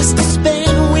all just to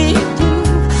spend with you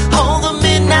all the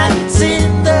midnights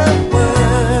in the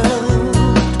world.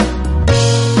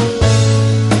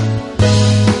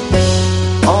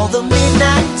 All the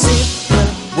midnights in the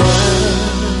world.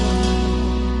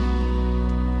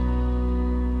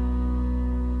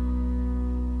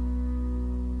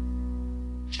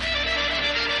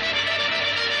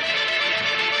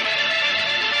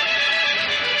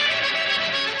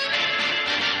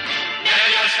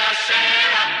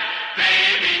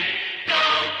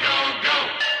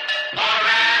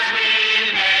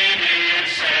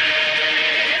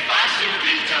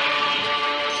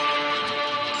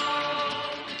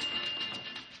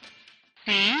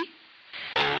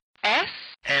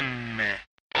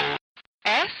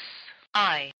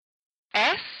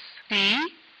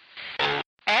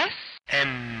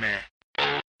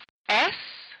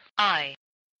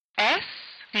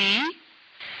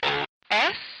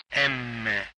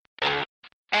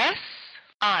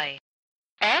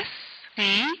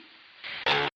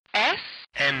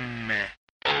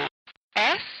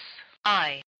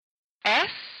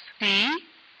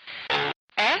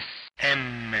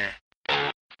 M